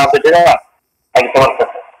 ইন্টাররেটিনাল সাবরেটিনাল একদম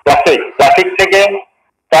ক্লাসিক থেকে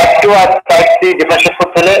টাইপ 2 আর টাইপ 3 ডিফারেন্সিয়েট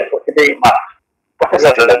করতে হলে OCT must.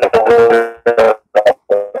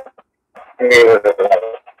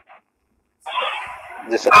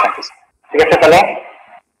 G sir, thank you. ঠিক আছে, তাহলে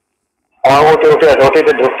আমার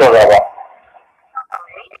ওটিতে ঢুকতে হবে আবার।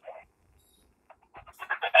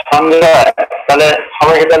 তাহলে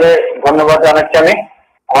সবাইকে তাহলে ধন্যবাদ জানাচ্ছি। আমি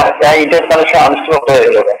আমার ইন্টারনেট কানেকশন আনস্টপ হয়ে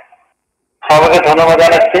গেল, সবাইকে ধন্যবাদ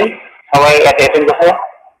জানাচ্ছি, সবাই অ্যাটেন্ড করছে।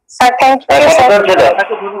 Sir thank you sir.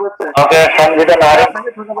 আপনাকে ধন্যবাদ স্যার। ওকে, সঞ্জিতা নারী আপনাকে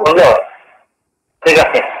ধন্যবাদ বললো, ঠিক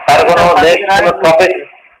আছে। তার কোনো টপিক,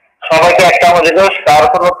 সবাইকে একটা আমার রিকোয়েস্ট, তার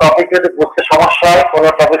কোনো টপিক যদি বুঝতে সমস্যা হয়, কোনো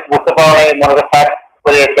টপিক বুঝতে পারা হয়, মনে করে সার্চ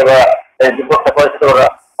করে এসে বা বিপদটা করেছে ওরা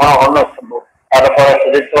অন্য আরো পরে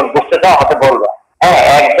যদি তোমার বুঝতে চাও হাতে বলবা, হ্যাঁ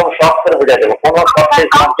একদম সব করে বুঝাই দেবো। কোনো টপিক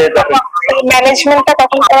ম্যানেজমেন্টটা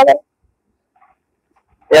কখন করা যাবে?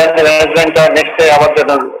 ম্যানেজমেন্টটা নেক্সট আবার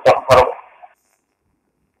জন্য করবো,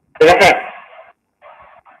 ঠিক আছে।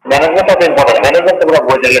 ম্যানেজমেন্টটা তো ইম্পর্টেন্ট, ম্যানেজমেন্ট তোমরা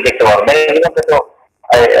বই থেকে দেখতে পারো। ম্যানেজমেন্টে তো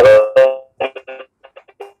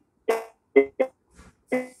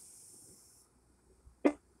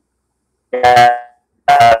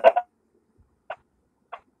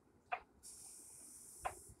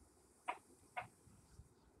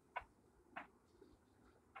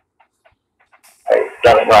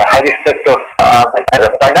হাই রিসপেক্টর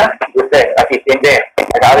তাই না, বুঝতে নাকি তিনটে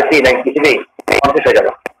আরসি নাকি কিছুতেই কনফিউজ হয়ে যাবে।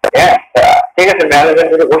 হ্যাঁ ঠিক আছে, ম্যানেজমেন্ট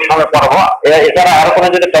যদি ওই সময় পড়াবো। এছাড়া আরো কোনো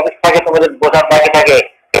যদি টপিক থাকে তোমাদের বোঝার বাকি থাকে,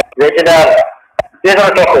 যেটা যে কোনো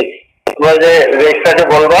টপিক তোমরা যে রেজিস্টারে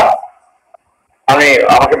বলবা, আমি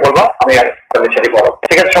আমাকে বলবো, আমি সেটি বলবো।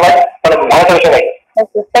 ঠিক আছে সবাই, তাহলে ভালো থাকবে সবাই।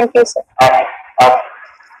 Thank you sir.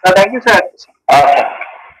 আচ্ছা থ্যাংক ইউ স্যার। আচ্ছা,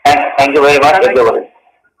 থ্যাংক ইউ ভেরি মাচ।